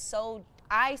 Like, it's so,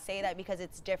 I say that because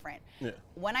it's different.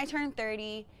 When I turned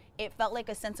 30, it felt like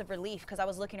a sense of relief because I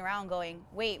was looking around going,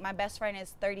 wait, my best friend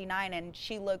is 39 and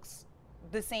she looks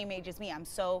the same age as me.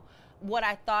 What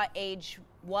I thought age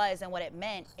was and what it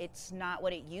meant, it's not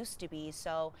what it used to be.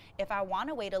 So if I want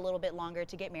to wait a little bit longer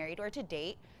to get married or to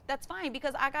date, that's fine,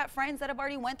 because I got friends that have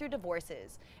already went through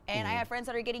divorces, and I have friends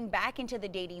that are getting back into the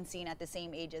dating scene at the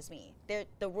same age as me.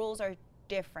 The rules are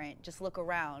different. Just look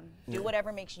around. Do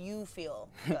whatever makes you feel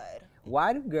good.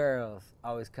 Why do girls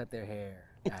always cut their hair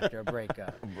after a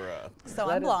breakup? Bruh. So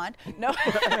I'm blonde. No.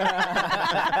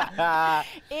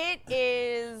 It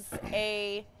is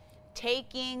a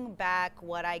taking back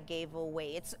what I gave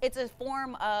away. It's a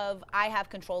form of, I have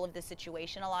control of the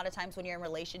situation. A lot of times when you're in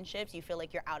relationships, you feel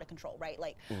like you're out of control, right?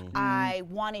 Like, I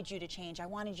wanted you to change. I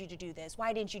wanted you to do this.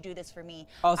 Why didn't you do this for me?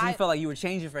 Oh, so you felt like you were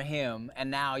changing for him,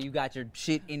 and now you got your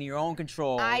shit in your own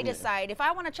control. I decide if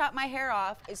I want to chop my hair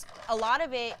off, a lot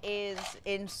of it is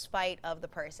in spite of the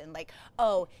person. Like,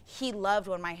 oh, he loved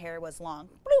when my hair was long.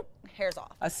 Bloop, hair's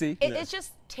off. I see. It's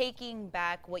just taking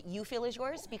back what you feel is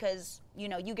yours, because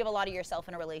you give a lot of yourself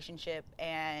in a relationship,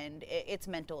 and it's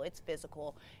mental, it's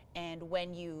physical, and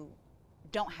when you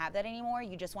don't have that anymore,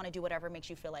 you just want to do whatever makes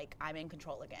you feel like I'm in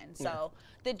control again. So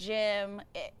the gym,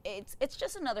 it's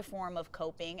just another form of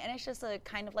coping, and it's just a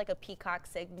kind of like a peacock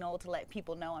signal to let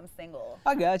people know I'm single.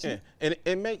 I got you. And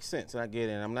it makes sense, and I get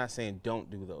it. And I'm not saying don't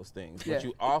do those things, but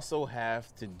you also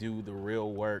have to do the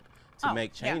real work to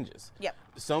make changes. Yep.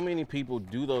 So many people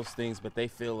do those things, but they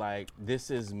feel like this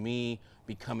is me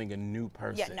becoming a new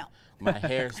person. Yeah, no. My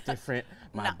hair's different.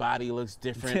 My body looks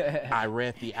different. I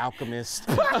read The Alchemist.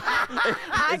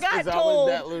 I got it's told.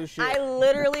 always that little shit. I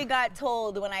literally got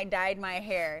told when I dyed my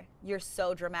hair, "You're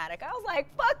so dramatic." I was like,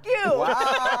 "Fuck you."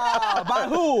 Wow. By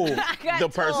who? I got The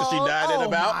person she told- died in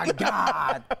about. Oh my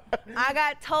God. I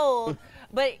got told,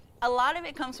 but a lot of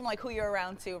it comes from like who you're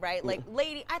around too, right? Like,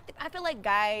 I feel like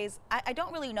guys, I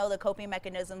don't really know the coping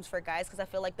mechanisms for guys because I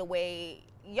feel like the way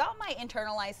y'all might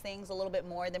internalize things a little bit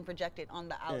more than project it on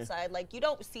the outside. Like, you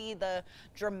don't see the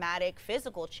dramatic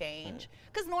physical change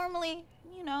because normally,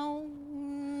 you know,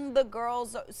 the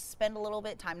girls spend a little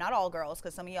bit time, not all girls,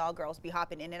 because some of y'all girls be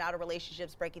hopping in and out of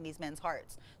relationships, breaking these men's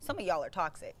hearts. Some of y'all are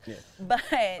toxic. Yeah. But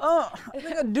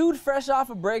Like a dude fresh off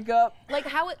a breakup. like,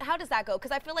 how does that go?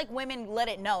 Because I feel like women let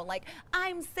it know, like,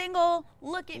 I'm single,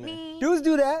 look at me. Dudes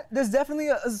do that. There's definitely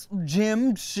a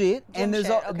gym shit, and there's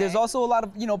shit, okay. there's also a lot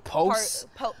of posts,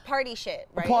 Party shit,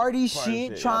 right? party shit,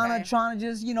 shit, yeah. trying Okay. to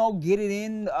just get it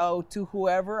in to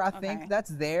whoever. I Okay. think that's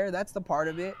there. That's the part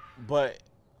of it. But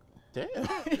damn.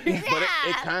 But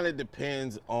it kind of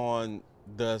depends on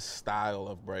the style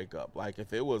of breakup. Like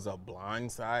if it was a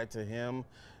blind side to him,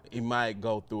 he might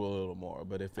go through a little more.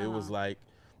 But if it was like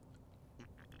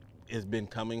it's been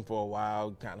coming for a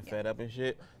while, kind of fed up and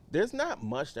shit, there's not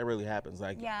much that really happens.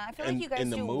 Like Yeah, I feel like you guys in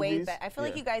the do way movies, better. I feel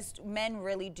like you guys, men,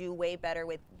 really do way better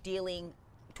with dealing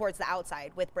towards the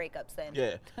outside with breakups than.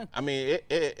 Yeah, I mean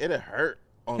it'll hurt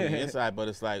on the inside, but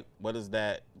it's like, what does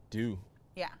that do?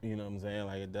 Yeah. You know what I'm saying?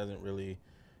 Like it doesn't really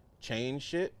change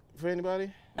shit for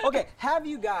anybody. Okay, have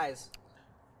you guys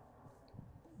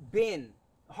been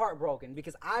heartbroken?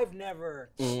 Because I've never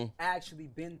actually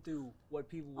been through what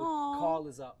people would call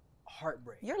as a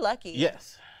heartbreak. You're lucky.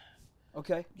 Yes.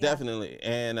 Okay. Definitely.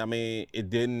 And I mean, it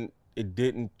didn't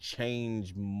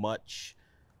change much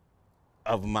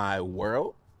of my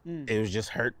world. It was just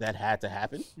hurt that had to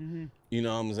happen. You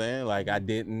know what I'm saying? Like I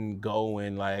didn't go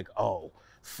and like, oh,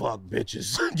 fuck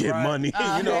bitches, get money.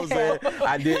 You know what I'm saying?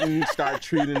 I didn't start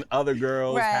treating other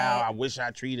girls how I wish I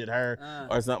treated her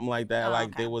or something like that.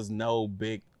 Like there was no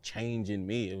big change in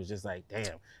me. It was just like,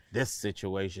 damn, this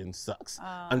situation sucks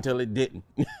until it didn't.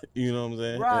 You know what I'm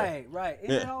saying? Right, right.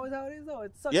 Isn't it always how it is though?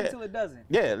 It sucks until it doesn't.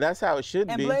 Yeah, that's how it should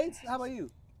And be. Blades, how about you?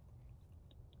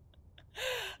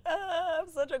 I'm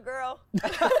such a girl.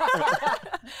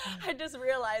 I just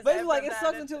realized. Blades after like it that,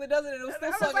 sucks until it doesn't, and it'll still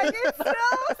I was suck. like, it still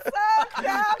sucks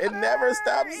after. It never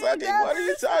stops sucking. What are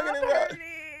you talking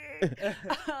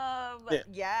about?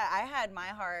 Yeah, I had my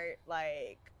heart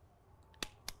like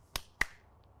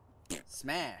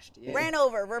Smashed. Yeah. ran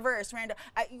over, reverse,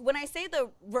 when I say the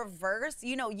reverse,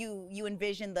 you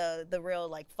envision the real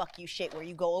like fuck you shit where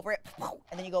you go over it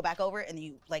and then you go back over it and then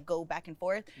you like go back and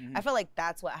forth. I feel like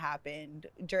that's what happened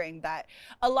during that.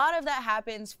 A lot of that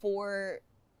happens for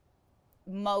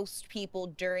most people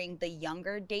during the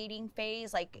younger dating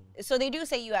phase. Like, so they do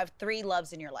say you have 3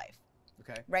 loves in your life.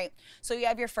 Okay. Right? So you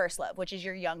have your first love, which is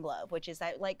your young love, which is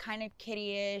that like kind of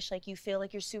kiddie-ish, like you feel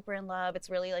like you're super in love. It's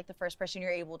really like the first person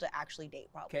you're able to actually date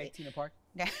probably. Okay, Tina Park.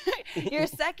 Your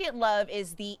second love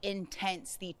is the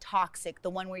intense, the toxic,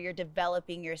 the one where you're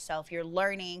developing yourself, you're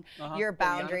learning your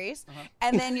boundaries.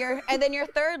 And then your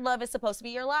third love is supposed to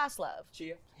be your last love.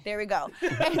 Chia. There we go.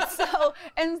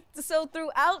 and so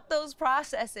throughout those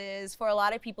processes, for a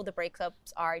lot of people, the breakups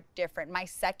are different.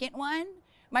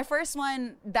 My first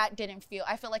one, that didn't feel,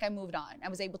 I feel like I moved on. I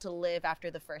was able to live after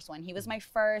the first one. He was my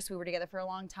first. We were together for a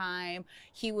long time.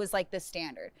 He was like the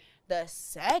standard. The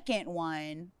second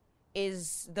one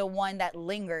is the one that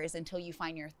lingers until you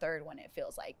find your third one, it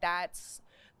feels like. That's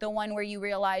the one where you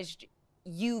realized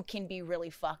you can be really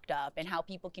fucked up and how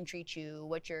people can treat you,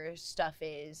 what your stuff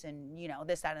is, and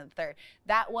this, that, and the third.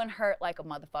 That one hurt like a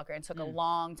motherfucker and took a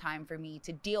long time for me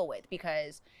to deal with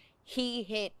because he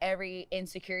hit every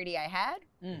insecurity I had,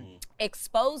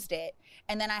 exposed it,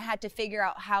 and then I had to figure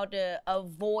out how to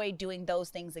avoid doing those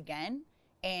things again.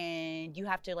 And you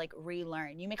have to like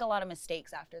relearn. You make a lot of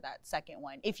mistakes after that second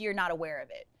one if you're not aware of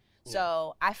it.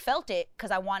 So I felt it because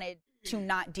I wanted to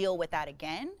not deal with that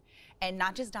again. And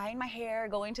not just dyeing my hair,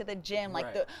 going to the gym,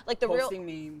 like the posting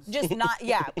real, memes. just not,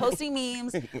 posting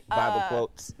memes, Bible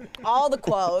quotes. all the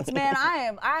quotes. Man,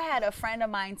 I had a friend of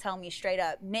mine tell me straight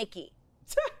up, Nikki,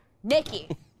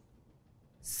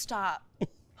 stop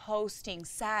posting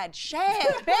sad shit,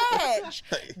 bitch.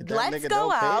 Let's nigga go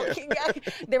don't out. care.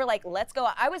 They were like, let's go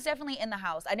out. I was definitely in the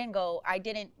house. I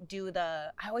didn't do I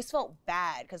always felt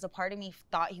bad because a part of me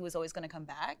thought he was always going to come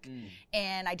back.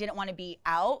 And I didn't want to be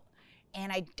out.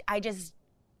 And I just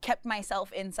kept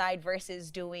myself inside versus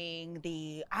doing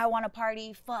the I want to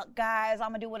party, fuck guys, I'm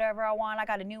gonna do whatever I want, I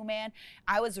got a new man.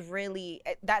 I was really,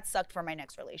 that sucked for my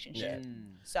next relationship.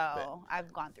 So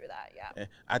I've gone through that. Yeah.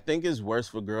 I think it's worse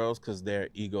for girls because their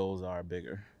egos are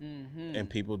bigger, and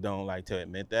people don't like to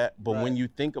admit that. But when you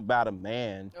think about a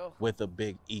man with a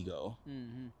big ego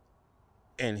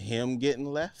and him getting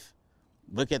left,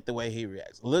 look at the way he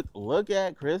reacts. Look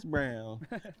at Chris Brown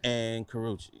and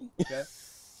Karrueche. Okay.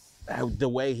 The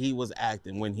way he was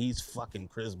acting when he's fucking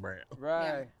Chris Brown. Right.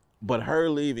 Yeah. But her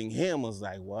leaving him was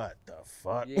like, what the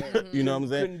fuck? Yeah. You know what I'm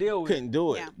saying? Couldn't deal with it. Couldn't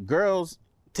do it. Yeah. Girls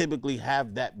typically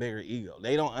have that bigger ego.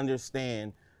 They don't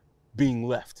understand being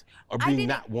left or being didn't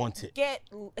not wanted.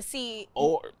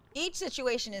 Or each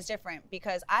situation is different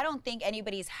because I don't think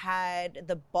anybody's had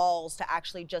the balls to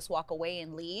actually just walk away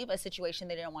and leave a situation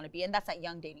they didn't want to be in. That's that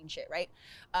young dating shit, right?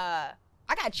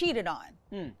 I got cheated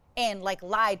on and like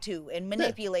lied to and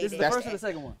manipulated. This is the first or the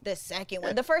second one? The second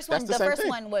one. The first one. That's the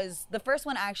same thing. The first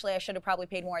one. Actually, I should have probably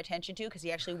paid more attention to because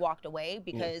he actually walked away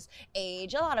because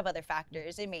age, a lot of other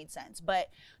factors. It made sense. But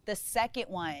the second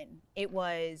one, it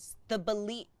was the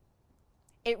belief.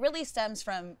 It really stems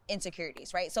from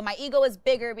insecurities, right? So my ego is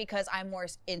bigger because I'm more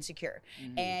insecure.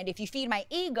 And if you feed my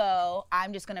ego,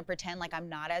 I'm just gonna pretend like I'm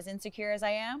not as insecure as I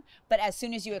am. But as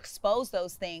soon as you expose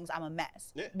those things, I'm a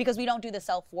mess because we don't do the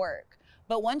self-work.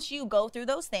 But once you go through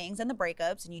those things and the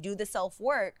breakups and you do the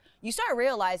self-work, you start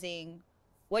realizing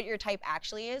what your type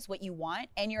actually is, what you want,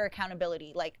 and your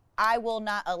accountability. Like, I will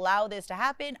not allow this to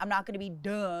happen. I'm not gonna be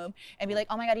dumb and be like,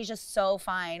 oh my God, he's just so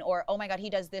fine. Or, oh my God, he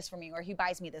does this for me, or he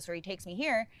buys me this, or he takes me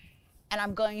here. And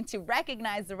I'm going to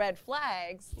recognize the red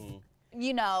flags,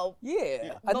 you know,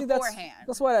 I think beforehand.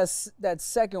 that's why that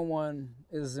second one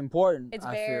is important. It's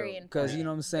I very feel. Because, you know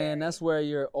what I'm saying? Very. That's where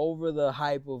you're over the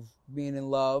hype of being in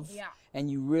love. Yeah.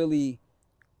 And you really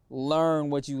learn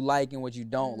what you like and what you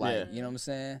don't like. You know what I'm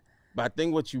saying? But I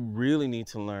think what you really need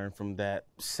to learn from that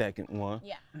second one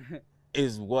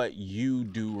is what you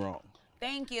do wrong.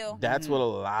 Thank you. That's what a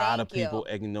lot of Thank you. people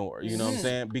ignore. You know what I'm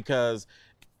saying? Because,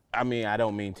 I mean, I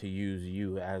don't mean to use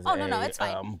you as no, it's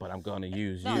fine. but I'm going to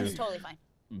use No, you. it's totally fine.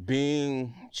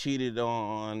 Being cheated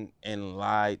on and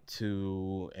lied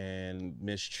to and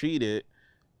mistreated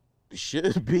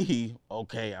should be,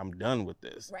 okay, I'm done with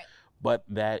this. Right. But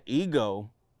that ego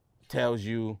tells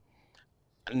you,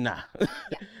 nah,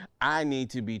 I need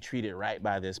to be treated right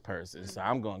by this person. So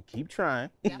I'm going to keep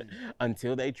trying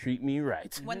until they treat me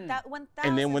right.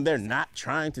 And then when they're not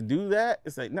trying to do that,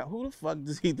 it's like, no, who the fuck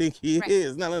does he think he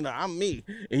is? No, I'm me.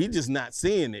 And he's just not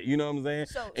seeing it. You know what I'm saying?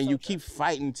 And you keep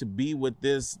fighting to be with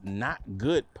this not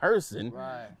good person.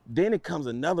 Right. Then it comes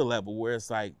another level where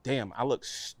it's like, damn, I look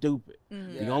stupid.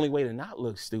 The only way to not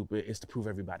look stupid is to prove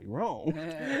everybody wrong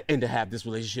and to have this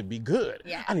relationship be good.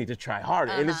 Yeah. I need to try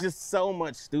harder. And it's just so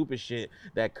much stupid shit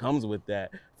that comes with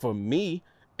that. For me,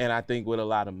 and I think with a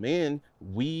lot of men,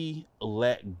 we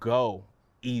let go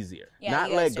easier. Not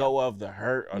you let guys go of the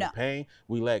hurt or the pain.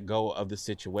 We let go of the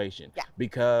situation.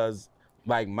 Because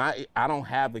like I don't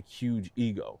have a huge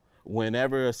ego.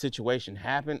 Whenever a situation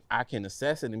happened, I can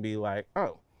assess it and be like,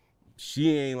 oh,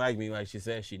 she ain't like me like she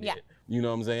said she did. You know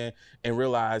what I'm saying? And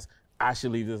realize I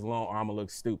should leave this alone or I'm gonna look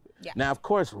stupid. Now, of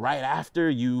course, right after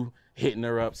you hitting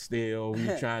her up still,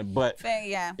 you trying, but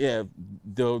the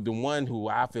one who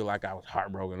I feel like I was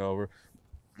heartbroken over,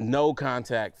 no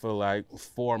contact for like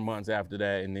 4 months after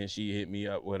that, and then she hit me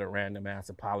up with a random ass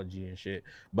apology and shit.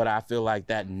 But I feel like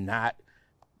that not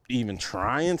even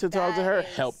trying to talk to her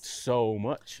helped so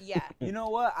much. You know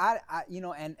what? I you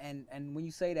know, and when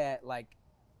you say that, like,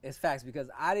 it's facts because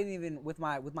I didn't even with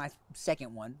my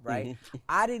second one, right?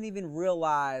 I didn't even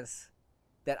realize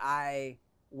that I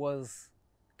was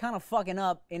kind of fucking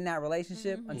up in that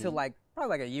relationship until like probably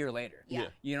like a year later. You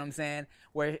know what I'm saying?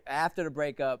 Where after the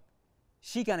breakup,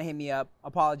 she kind of hit me up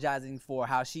apologizing for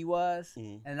how she was,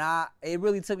 and it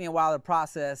really took me a while to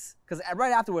process because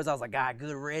right afterwards I was like, God,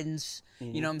 good riddance.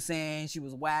 You know what I'm saying? She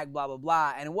was whack, blah blah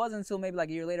blah, and it wasn't until maybe like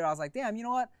a year later I was like, damn, you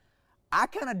know what? I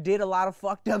kind of did a lot of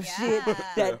fucked up shit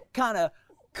that kind of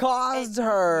caused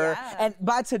her. And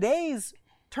by today's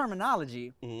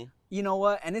terminology, you know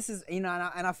what? And this is, you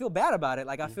know, and I feel bad about it.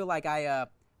 Like, I feel like I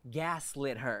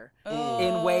gaslit her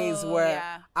in ways where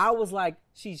I was like,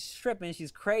 she's tripping,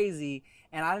 she's crazy.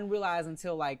 And I didn't realize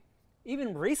until like,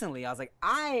 even recently, I was like,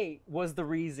 I was the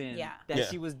reason that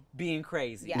she was being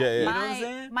crazy. You know what I'm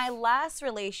saying? My last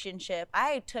relationship,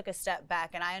 I took a step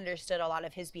back and I understood a lot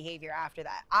of his behavior after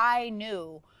that. I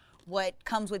knew what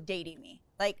comes with dating me.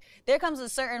 Like, there comes a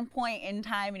certain point in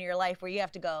time in your life where you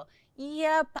have to go,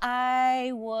 yep,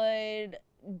 I would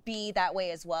be that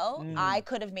way as well. I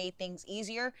could have made things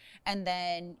easier, and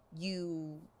then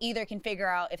you either can figure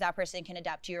out if that person can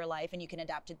adapt to your life and you can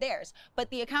adapt to theirs. But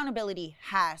the accountability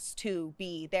has to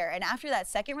be there. And after that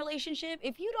second relationship,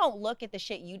 if you don't look at the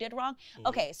shit you did wrong,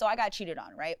 okay, so I got cheated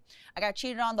on, right? I got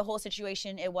cheated on, the whole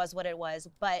situation, it was what it was.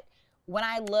 But when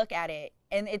I look at it,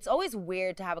 and it's always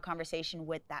weird to have a conversation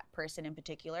with that person in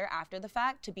particular after the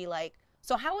fact, to be like,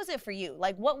 so how was it for you?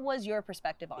 Like, what was your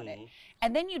perspective on it?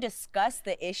 And then you discuss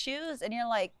the issues and you're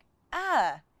like,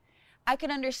 I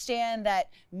can understand that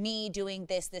me doing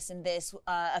this, and this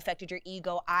affected your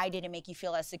ego. I didn't make you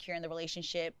feel as secure in the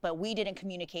relationship, but we didn't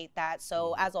communicate that.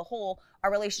 So as a whole,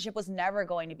 our relationship was never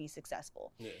going to be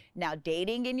successful. Now,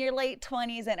 dating in your late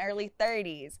 20s and early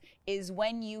 30s is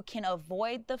when you can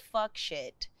avoid the fuck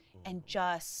shit and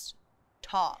just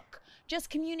talk.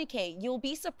 Just communicate. You'll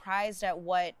be surprised at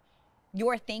what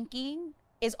you're thinking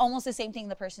is almost the same thing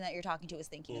the person that you're talking to is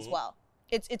thinking as well.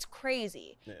 It's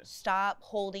crazy. Stop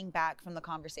holding back from the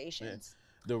conversations.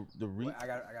 The reason Wait, I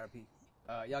gotta pee.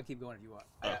 Y'all keep going if you want.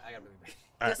 I gotta really pee.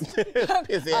 You want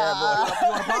You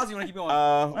want to pause? You want to keep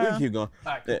going? we can keep going.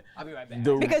 All right, cool. I'll be right back.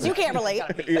 Because you can't relate.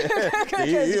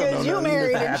 Because you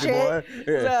married and shit.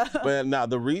 Yeah. But now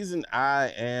the reason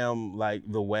I am like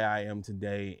the way I am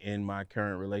today in my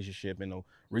current relationship, and the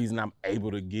reason I'm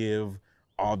able to give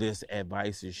all this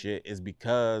advice and shit, is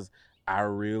because I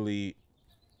really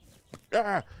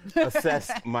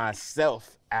assessed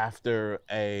myself after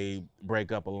a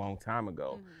breakup a long time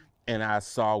ago. And I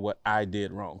saw what I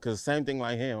did wrong. Because same thing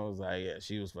like him, I was like, yeah,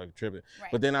 she was fucking tripping.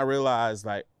 But then I realized,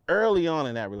 like, early on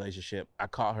in that relationship, I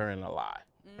caught her in a lie,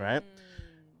 right?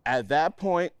 At that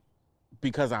point,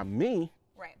 because I'm me,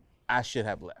 I should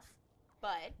have left.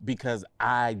 But because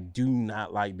I do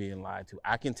not like being lied to.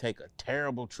 I can take a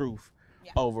terrible truth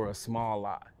over a small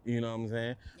lie. You know what I'm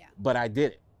saying? But I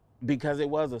did it because it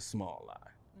was a small lie.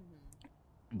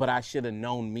 But I should have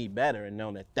known me better and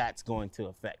known that that's going to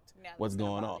affect what's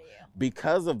going on.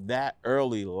 Because of that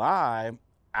early lie,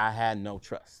 I had no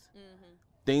trust.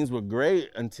 Things were great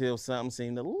until something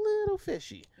seemed a little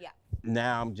fishy.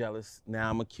 Now I'm jealous. Now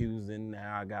I'm accusing.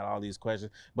 Now I got all these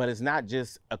questions. But it's not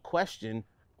just a question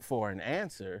for an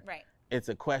answer. It's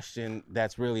a question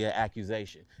that's really an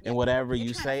accusation. And whatever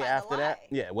you say after that,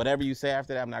 whatever you say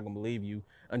after that, I'm not gonna believe you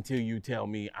until you tell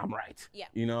me I'm right.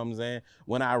 You know what I'm saying?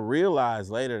 When I realized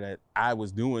later that I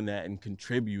was doing that and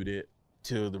contributed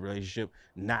to the relationship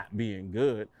not being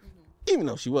good, even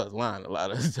though she was lying a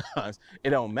lot of the times,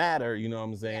 it don't matter, you know what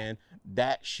I'm saying?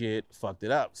 That shit fucked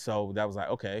it up. So that was like,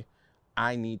 okay,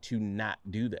 I need to not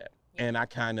do that. And I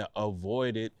kind of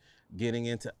avoided getting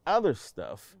into other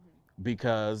stuff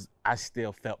because I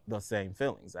still felt the same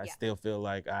feelings. I still feel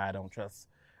like I don't trust.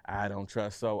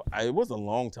 So it was a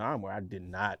long time where I did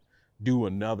not do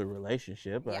another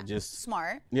relationship. I just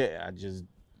I just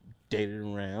dated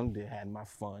around, had my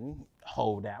fun,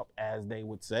 hold out, as they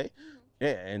would say.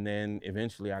 And then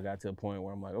eventually I got to a point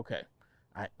where I'm like, okay,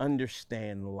 I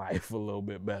understand life a little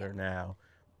bit better now.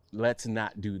 Let's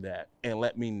not do that, and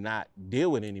let me not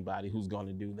deal with anybody who's going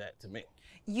to do that to me.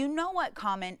 You know what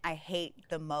comment I hate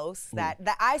the most that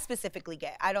I specifically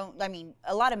get? I mean,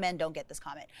 a lot of men don't get this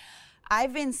comment.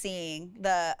 I've been seeing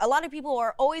a lot of people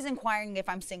are always inquiring if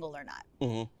I'm single or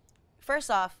not. First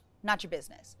off, not your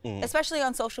business. Especially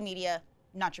on social media,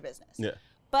 not your business.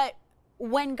 But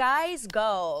when guys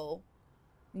go,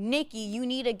 Nikki, you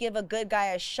need to give a good guy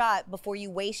a shot before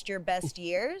you waste your best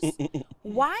years.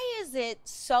 Why is it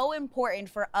so important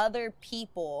for other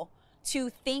people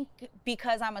to think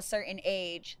because I'm a certain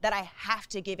age that I have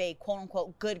to give a quote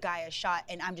unquote good guy a shot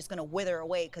and I'm just gonna wither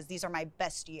away because these are my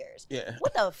best years?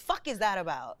 What the fuck is that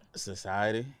about?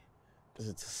 Society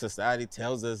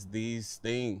tells us these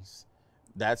things.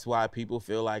 That's why people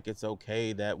feel like it's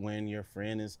okay that when your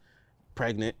friend is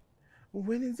pregnant,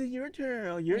 when is it your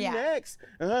turn? You're next.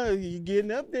 You're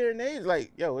getting up there in age.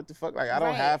 Like, yo, what the fuck? Like, I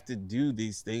don't have to do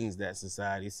these things that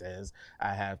society says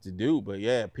I have to do. But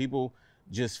yeah, people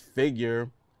just figure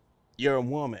you're a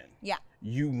woman.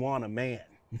 You want a man.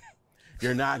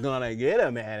 You're not gonna get a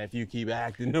man if you keep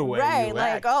acting the way you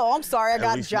act. Oh, I'm sorry, I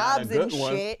got jobs and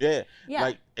shit.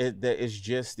 Like it's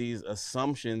just these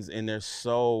assumptions, and they're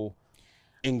so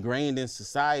ingrained in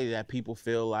society that people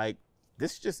feel like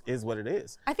this just is what it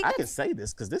is. I can say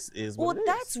this because this is what it is.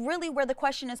 Well, that's really where the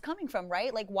question is coming from,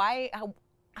 right? Like,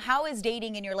 how is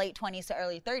dating in your late 20s to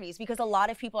early 30s? Because a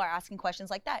lot of people are asking questions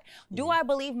like that. Do I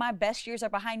believe my best years are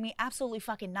behind me? Absolutely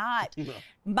fucking not.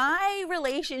 My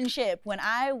relationship when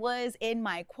I was in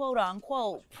my quote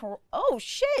unquote, oh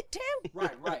shit, Tim.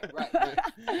 Right.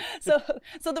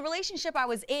 So the relationship I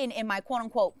was in my quote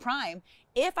unquote prime,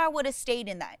 if I would have stayed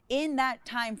in that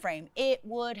time frame, it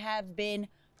would have been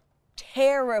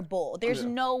terrible. There's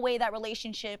no way that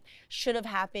relationship should have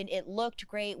happened. It looked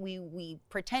great. We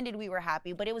pretended we were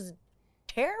happy, but it was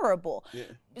terrible. Yeah.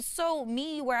 So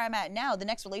me, where I'm at now, the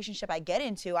next relationship I get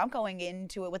into, I'm going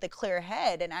into it with a clear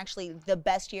head, and actually the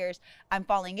best years I'm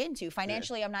falling into.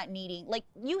 Financially, I'm not needing, like,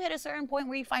 you hit a certain point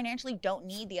where you financially don't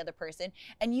need the other person,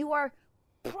 and you are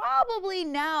probably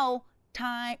now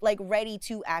ready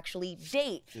to actually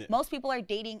date. Most people are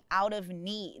dating out of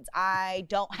needs. I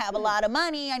don't have a lot of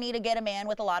money. I need to get a man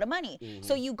with a lot of money.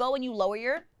 So you go and you lower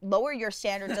your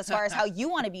standards as far as how you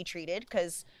want to be treated,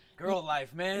 because Girl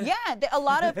life, man. yeah, a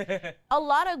lot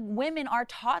of women are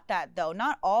taught that, though.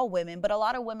 Not all women, but a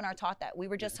lot of women are taught that. We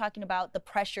were just talking about the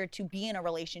pressure to be in a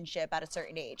relationship at a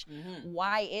certain age.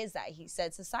 Why is that? He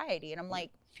said society. And I'm like,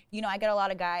 I get a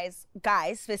lot of guys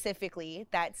specifically,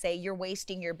 that say you're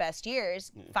wasting your best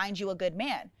years, find you a good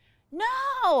man.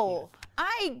 No,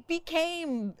 I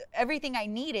became everything I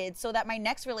needed so that my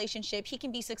next relationship, he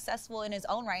can be successful in his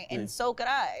own right, and so could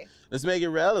I. Let's make it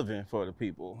relevant for the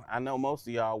people. I know most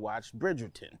of y'all watch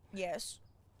Bridgerton. Yes.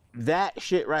 That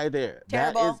shit right there.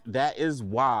 Terrible. That is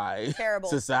why Terrible.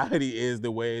 society is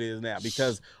the way it is now,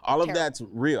 because all of Terrible. that's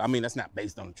real. I mean, that's not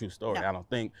based on a true story, No. I don't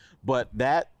think. But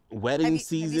that wedding Have you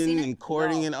season seen it? and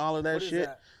courting No. and all of that What is shit.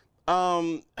 that?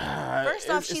 First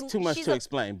off, it's too much to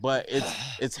explain, but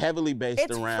it's heavily based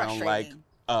It's around like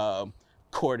frustrating.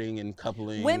 courting and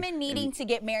coupling. Women needing to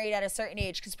get married at a certain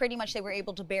age because pretty much they were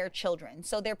able to bear children.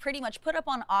 So they're pretty much put up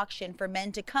on auction for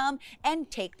men to come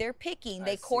and take their picking.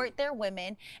 They court their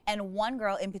women. And one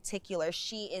girl in particular,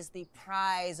 she is the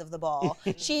prize of the ball.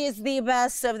 She is the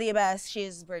best of the best. She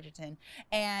is Bridgerton.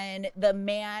 And the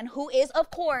man, who is,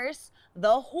 of course,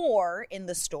 the whore in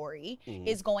the story,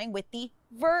 is going with the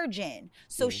virgin.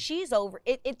 So she's over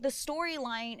it. The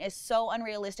storyline is so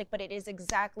unrealistic, but it is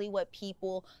exactly what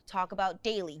people talk about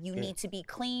daily. You need to be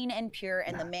clean and pure,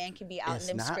 and the man can be out in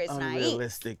them streets It's not naive.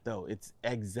 unrealistic though. It's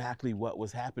exactly what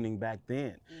was happening back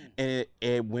then, and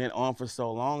it went on for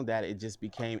so long that it just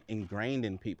became ingrained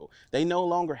in people. They no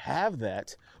longer have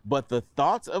that, but the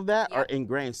thoughts of that are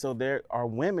ingrained. So there are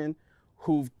women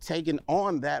who've taken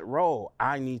on that role.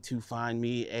 I need to find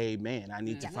me a man. I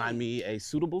need to find me a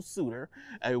suitable suitor,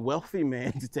 a wealthy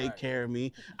man to take care of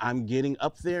me. I'm getting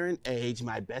up there in age.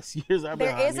 My best years are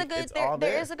behind me.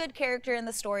 There is a good character in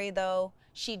the story, though.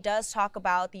 She does talk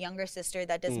about the younger sister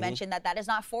that does mention that is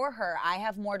not for her. I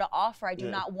have more to offer. I do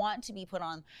not want to be put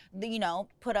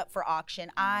up for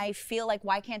auction. I feel like,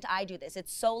 why can't I do this?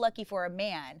 It's so lucky for a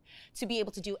man to be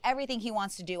able to do everything he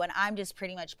wants to do, and I'm just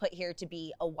pretty much put here to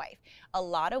be a wife. A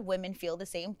lot of women feel the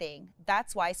same thing.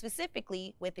 That's why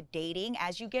specifically with dating,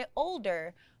 as you get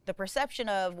older, the perception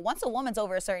of once a woman's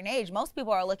over a certain age, most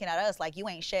people are looking at us like you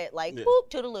ain't shit, like whoop,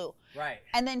 toodaloo. Right.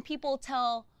 And then people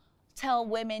tell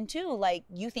women too, like,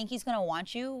 you think he's gonna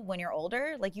want you when you're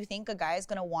older? Like, you think a guy is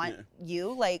gonna want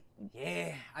you? Like,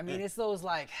 yeah, I mean, it's those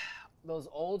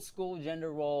old school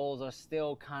gender roles are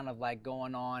still kind of like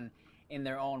going on in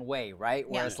their own way, right?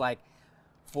 Where it's like,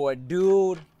 for a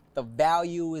dude, the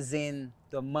value is in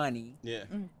the money. Yeah.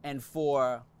 And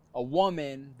for a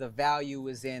woman, the value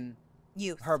is in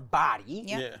youth. her body.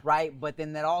 Yeah. Right? But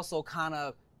then that also kind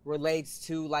of relates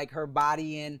to like her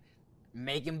body and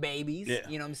making babies. Yeah.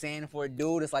 You know what I'm saying? For a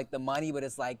dude, it's like the money, but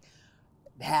it's like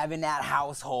having that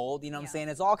household. You know what I'm saying?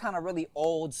 It's all kind of really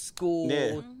old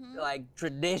school, like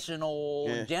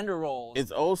traditional gender roles.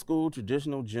 It's old school,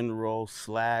 traditional gender role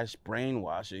 /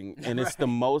 brainwashing. And it's the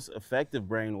most effective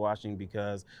brainwashing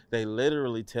because they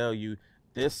literally tell you,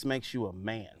 this makes you a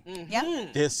man.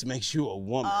 This makes you a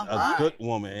woman, a good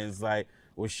woman. And it's like,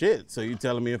 well, shit. So you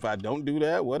telling me if I don't do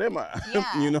that, what am I?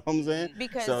 You know what I'm saying?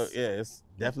 Because so yeah, it's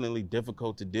definitely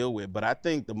difficult to deal with. But I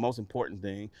think the most important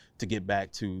thing, to get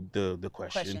back to the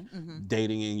question,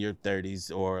 dating in your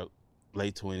 30s or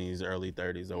late 20s, early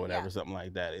 30s or whatever, something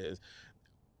like that, is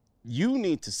you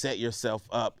need to set yourself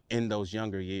up in those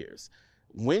younger years.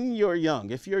 When you're young,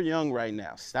 if you're young right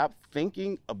now, stop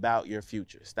thinking about your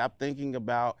future. Stop thinking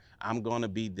about, I'm going to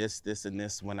be this, this, and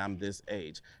this when I'm this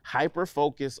age. Hyper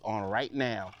focus on right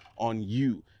now, on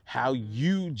you, how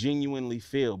you genuinely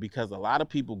feel, because a lot of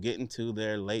people get into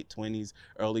their late 20s,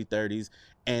 early 30s,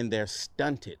 and they're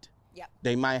stunted.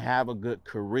 They might have a good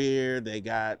career, they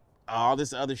got all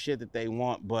this other shit that they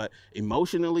want, but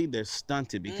emotionally they're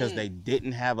stunted because they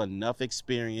didn't have enough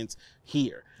experience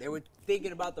here. They were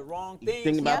thinking about the wrong things.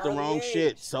 Thinking about the wrong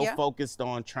shit. So Yeah. focused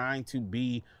on trying to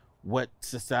be what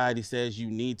society says you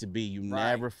need to be. You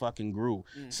never fucking grew.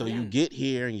 So you get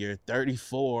here and you're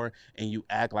 34 and you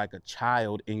act like a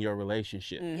child in your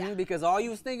relationship. Because all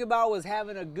you was thinking about was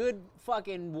having a good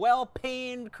fucking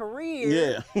well-paying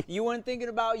career. You weren't thinking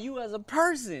about you as a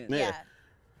person. Yeah.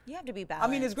 You have to be balanced.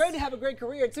 I mean, it's great to have a great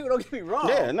career too, don't get me wrong.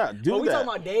 Yeah, no, do but we that. talking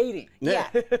about dating. Yeah.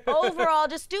 Overall,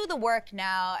 just do the work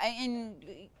now. And,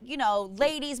 you know,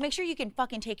 ladies, make sure you can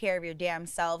fucking take care of your damn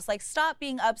selves. Like, stop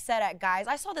being upset at guys.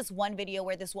 I saw this one video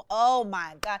where oh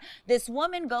my God, this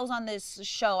woman goes on this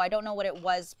show. I don't know what it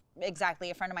was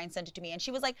exactly. A friend of mine sent it to me. And she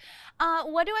was like,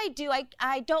 what do?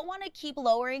 I don't want to keep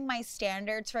lowering my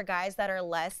standards for guys that are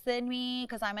less than me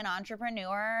because I'm an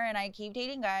entrepreneur and I keep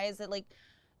dating guys that, like,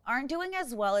 aren't doing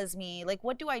as well as me. Like,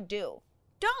 what do I do?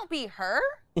 Don't be her.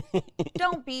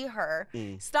 Don't be her.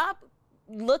 Stop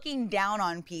looking down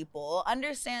on people.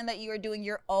 Understand that you are doing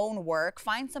your own work.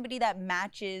 Find somebody that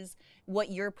matches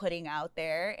what you're putting out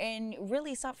there, and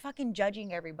really stop fucking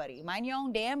judging everybody. Mind your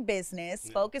own damn business.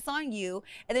 Focus on you,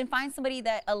 and then find somebody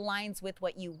that aligns with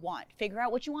what you want. Figure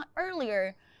out what you want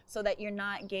earlier so that you're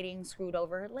not getting screwed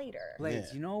over later.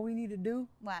 Ladies, you know what we need to do?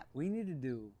 What? We need to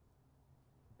do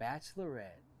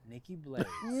Bachelorette. Nikki Blaze.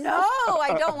 No,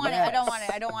 I don't want it. I don't want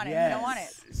it. I don't want it. I don't want it.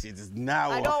 She just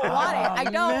now. I don't want it. I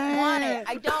don't want it.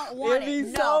 I don't want it. It'd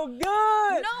be No. so good.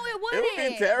 No, it wouldn't. It would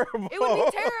be terrible. It would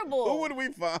be terrible. Who would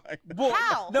we find?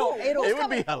 How? No, Who? it Who's It would be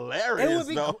coming? hilarious. It would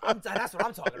be. though. That's what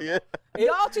I'm talking about. Yeah.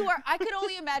 Y'all two are. I could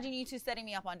only imagine you two setting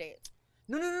me up on dates.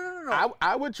 No.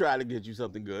 I would try to get you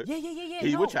something good. Yeah.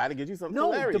 He no. would try to get you something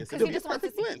No, hilarious. the- It'd he be a just wants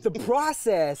to perfect see- blend. The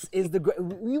process is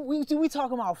we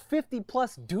talking about 50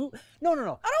 plus dudes. No. I don't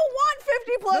want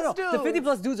 50 plus dudes. The 50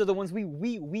 plus dudes are the ones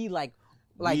we like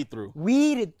Weed through.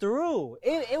 weeded through.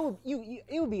 It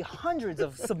would be hundreds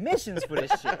of submissions for this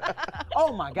shit.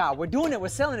 Oh my God, we're doing it. We're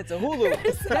selling it to Hulu.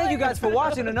 Thank you guys for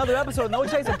watching another episode of No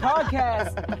Chaser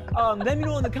Podcast. Let me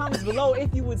know in the comments below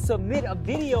if you would submit a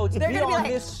video to They're be gonna be on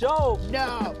like, this show.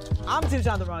 No. I'm Tim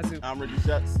Sean the Wrong Suit. I'm Ricky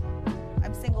Shuts.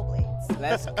 I'm single blades.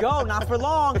 Let's go. Not for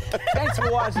long. Thanks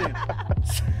for watching.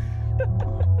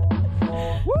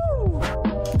 Woo!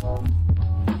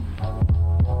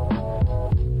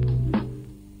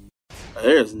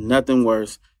 There's nothing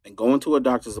worse than going to a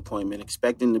doctor's appointment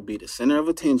expecting to be the center of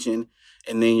attention,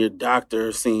 and then your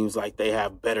doctor seems like they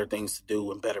have better things to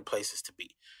do and better places to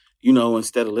be. You know,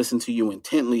 instead of listening to you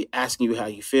intently, asking you how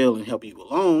you feel and help you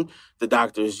along, the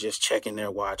doctor is just checking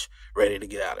their watch, ready to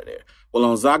get out of there. Well,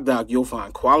 on ZocDoc, you'll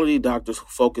find quality doctors who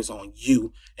focus on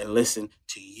you and listen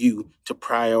to you to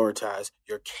prioritize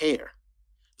your care.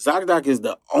 ZocDoc is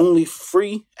the only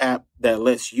free app that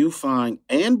lets you find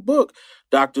and book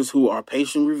doctors who are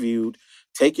patient-reviewed,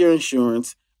 take your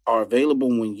insurance, are available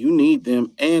when you need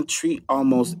them, and treat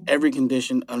almost every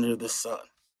condition under the sun.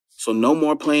 So no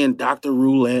more playing doctor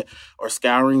roulette or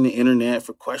scouring the internet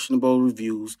for questionable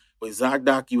reviews. With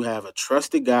ZocDoc, you have a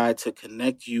trusted guide to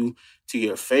connect you to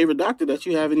your favorite doctor that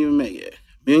you haven't even met yet.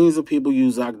 Millions of people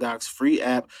use ZocDoc's free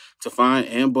app to find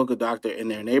and book a doctor in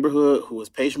their neighborhood who is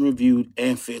patient-reviewed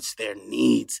and fits their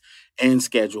needs and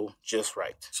schedule just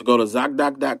right. So go to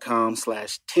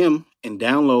ZocDoc.com/Tim and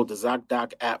download the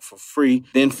ZocDoc app for free.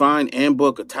 Then find and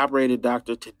book a top-rated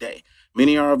doctor today.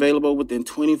 Many are available within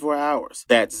 24 hours.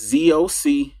 That's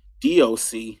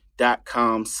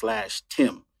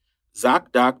ZocDoc.com/Tim.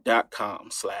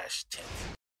 ZocDoc.com/Tim.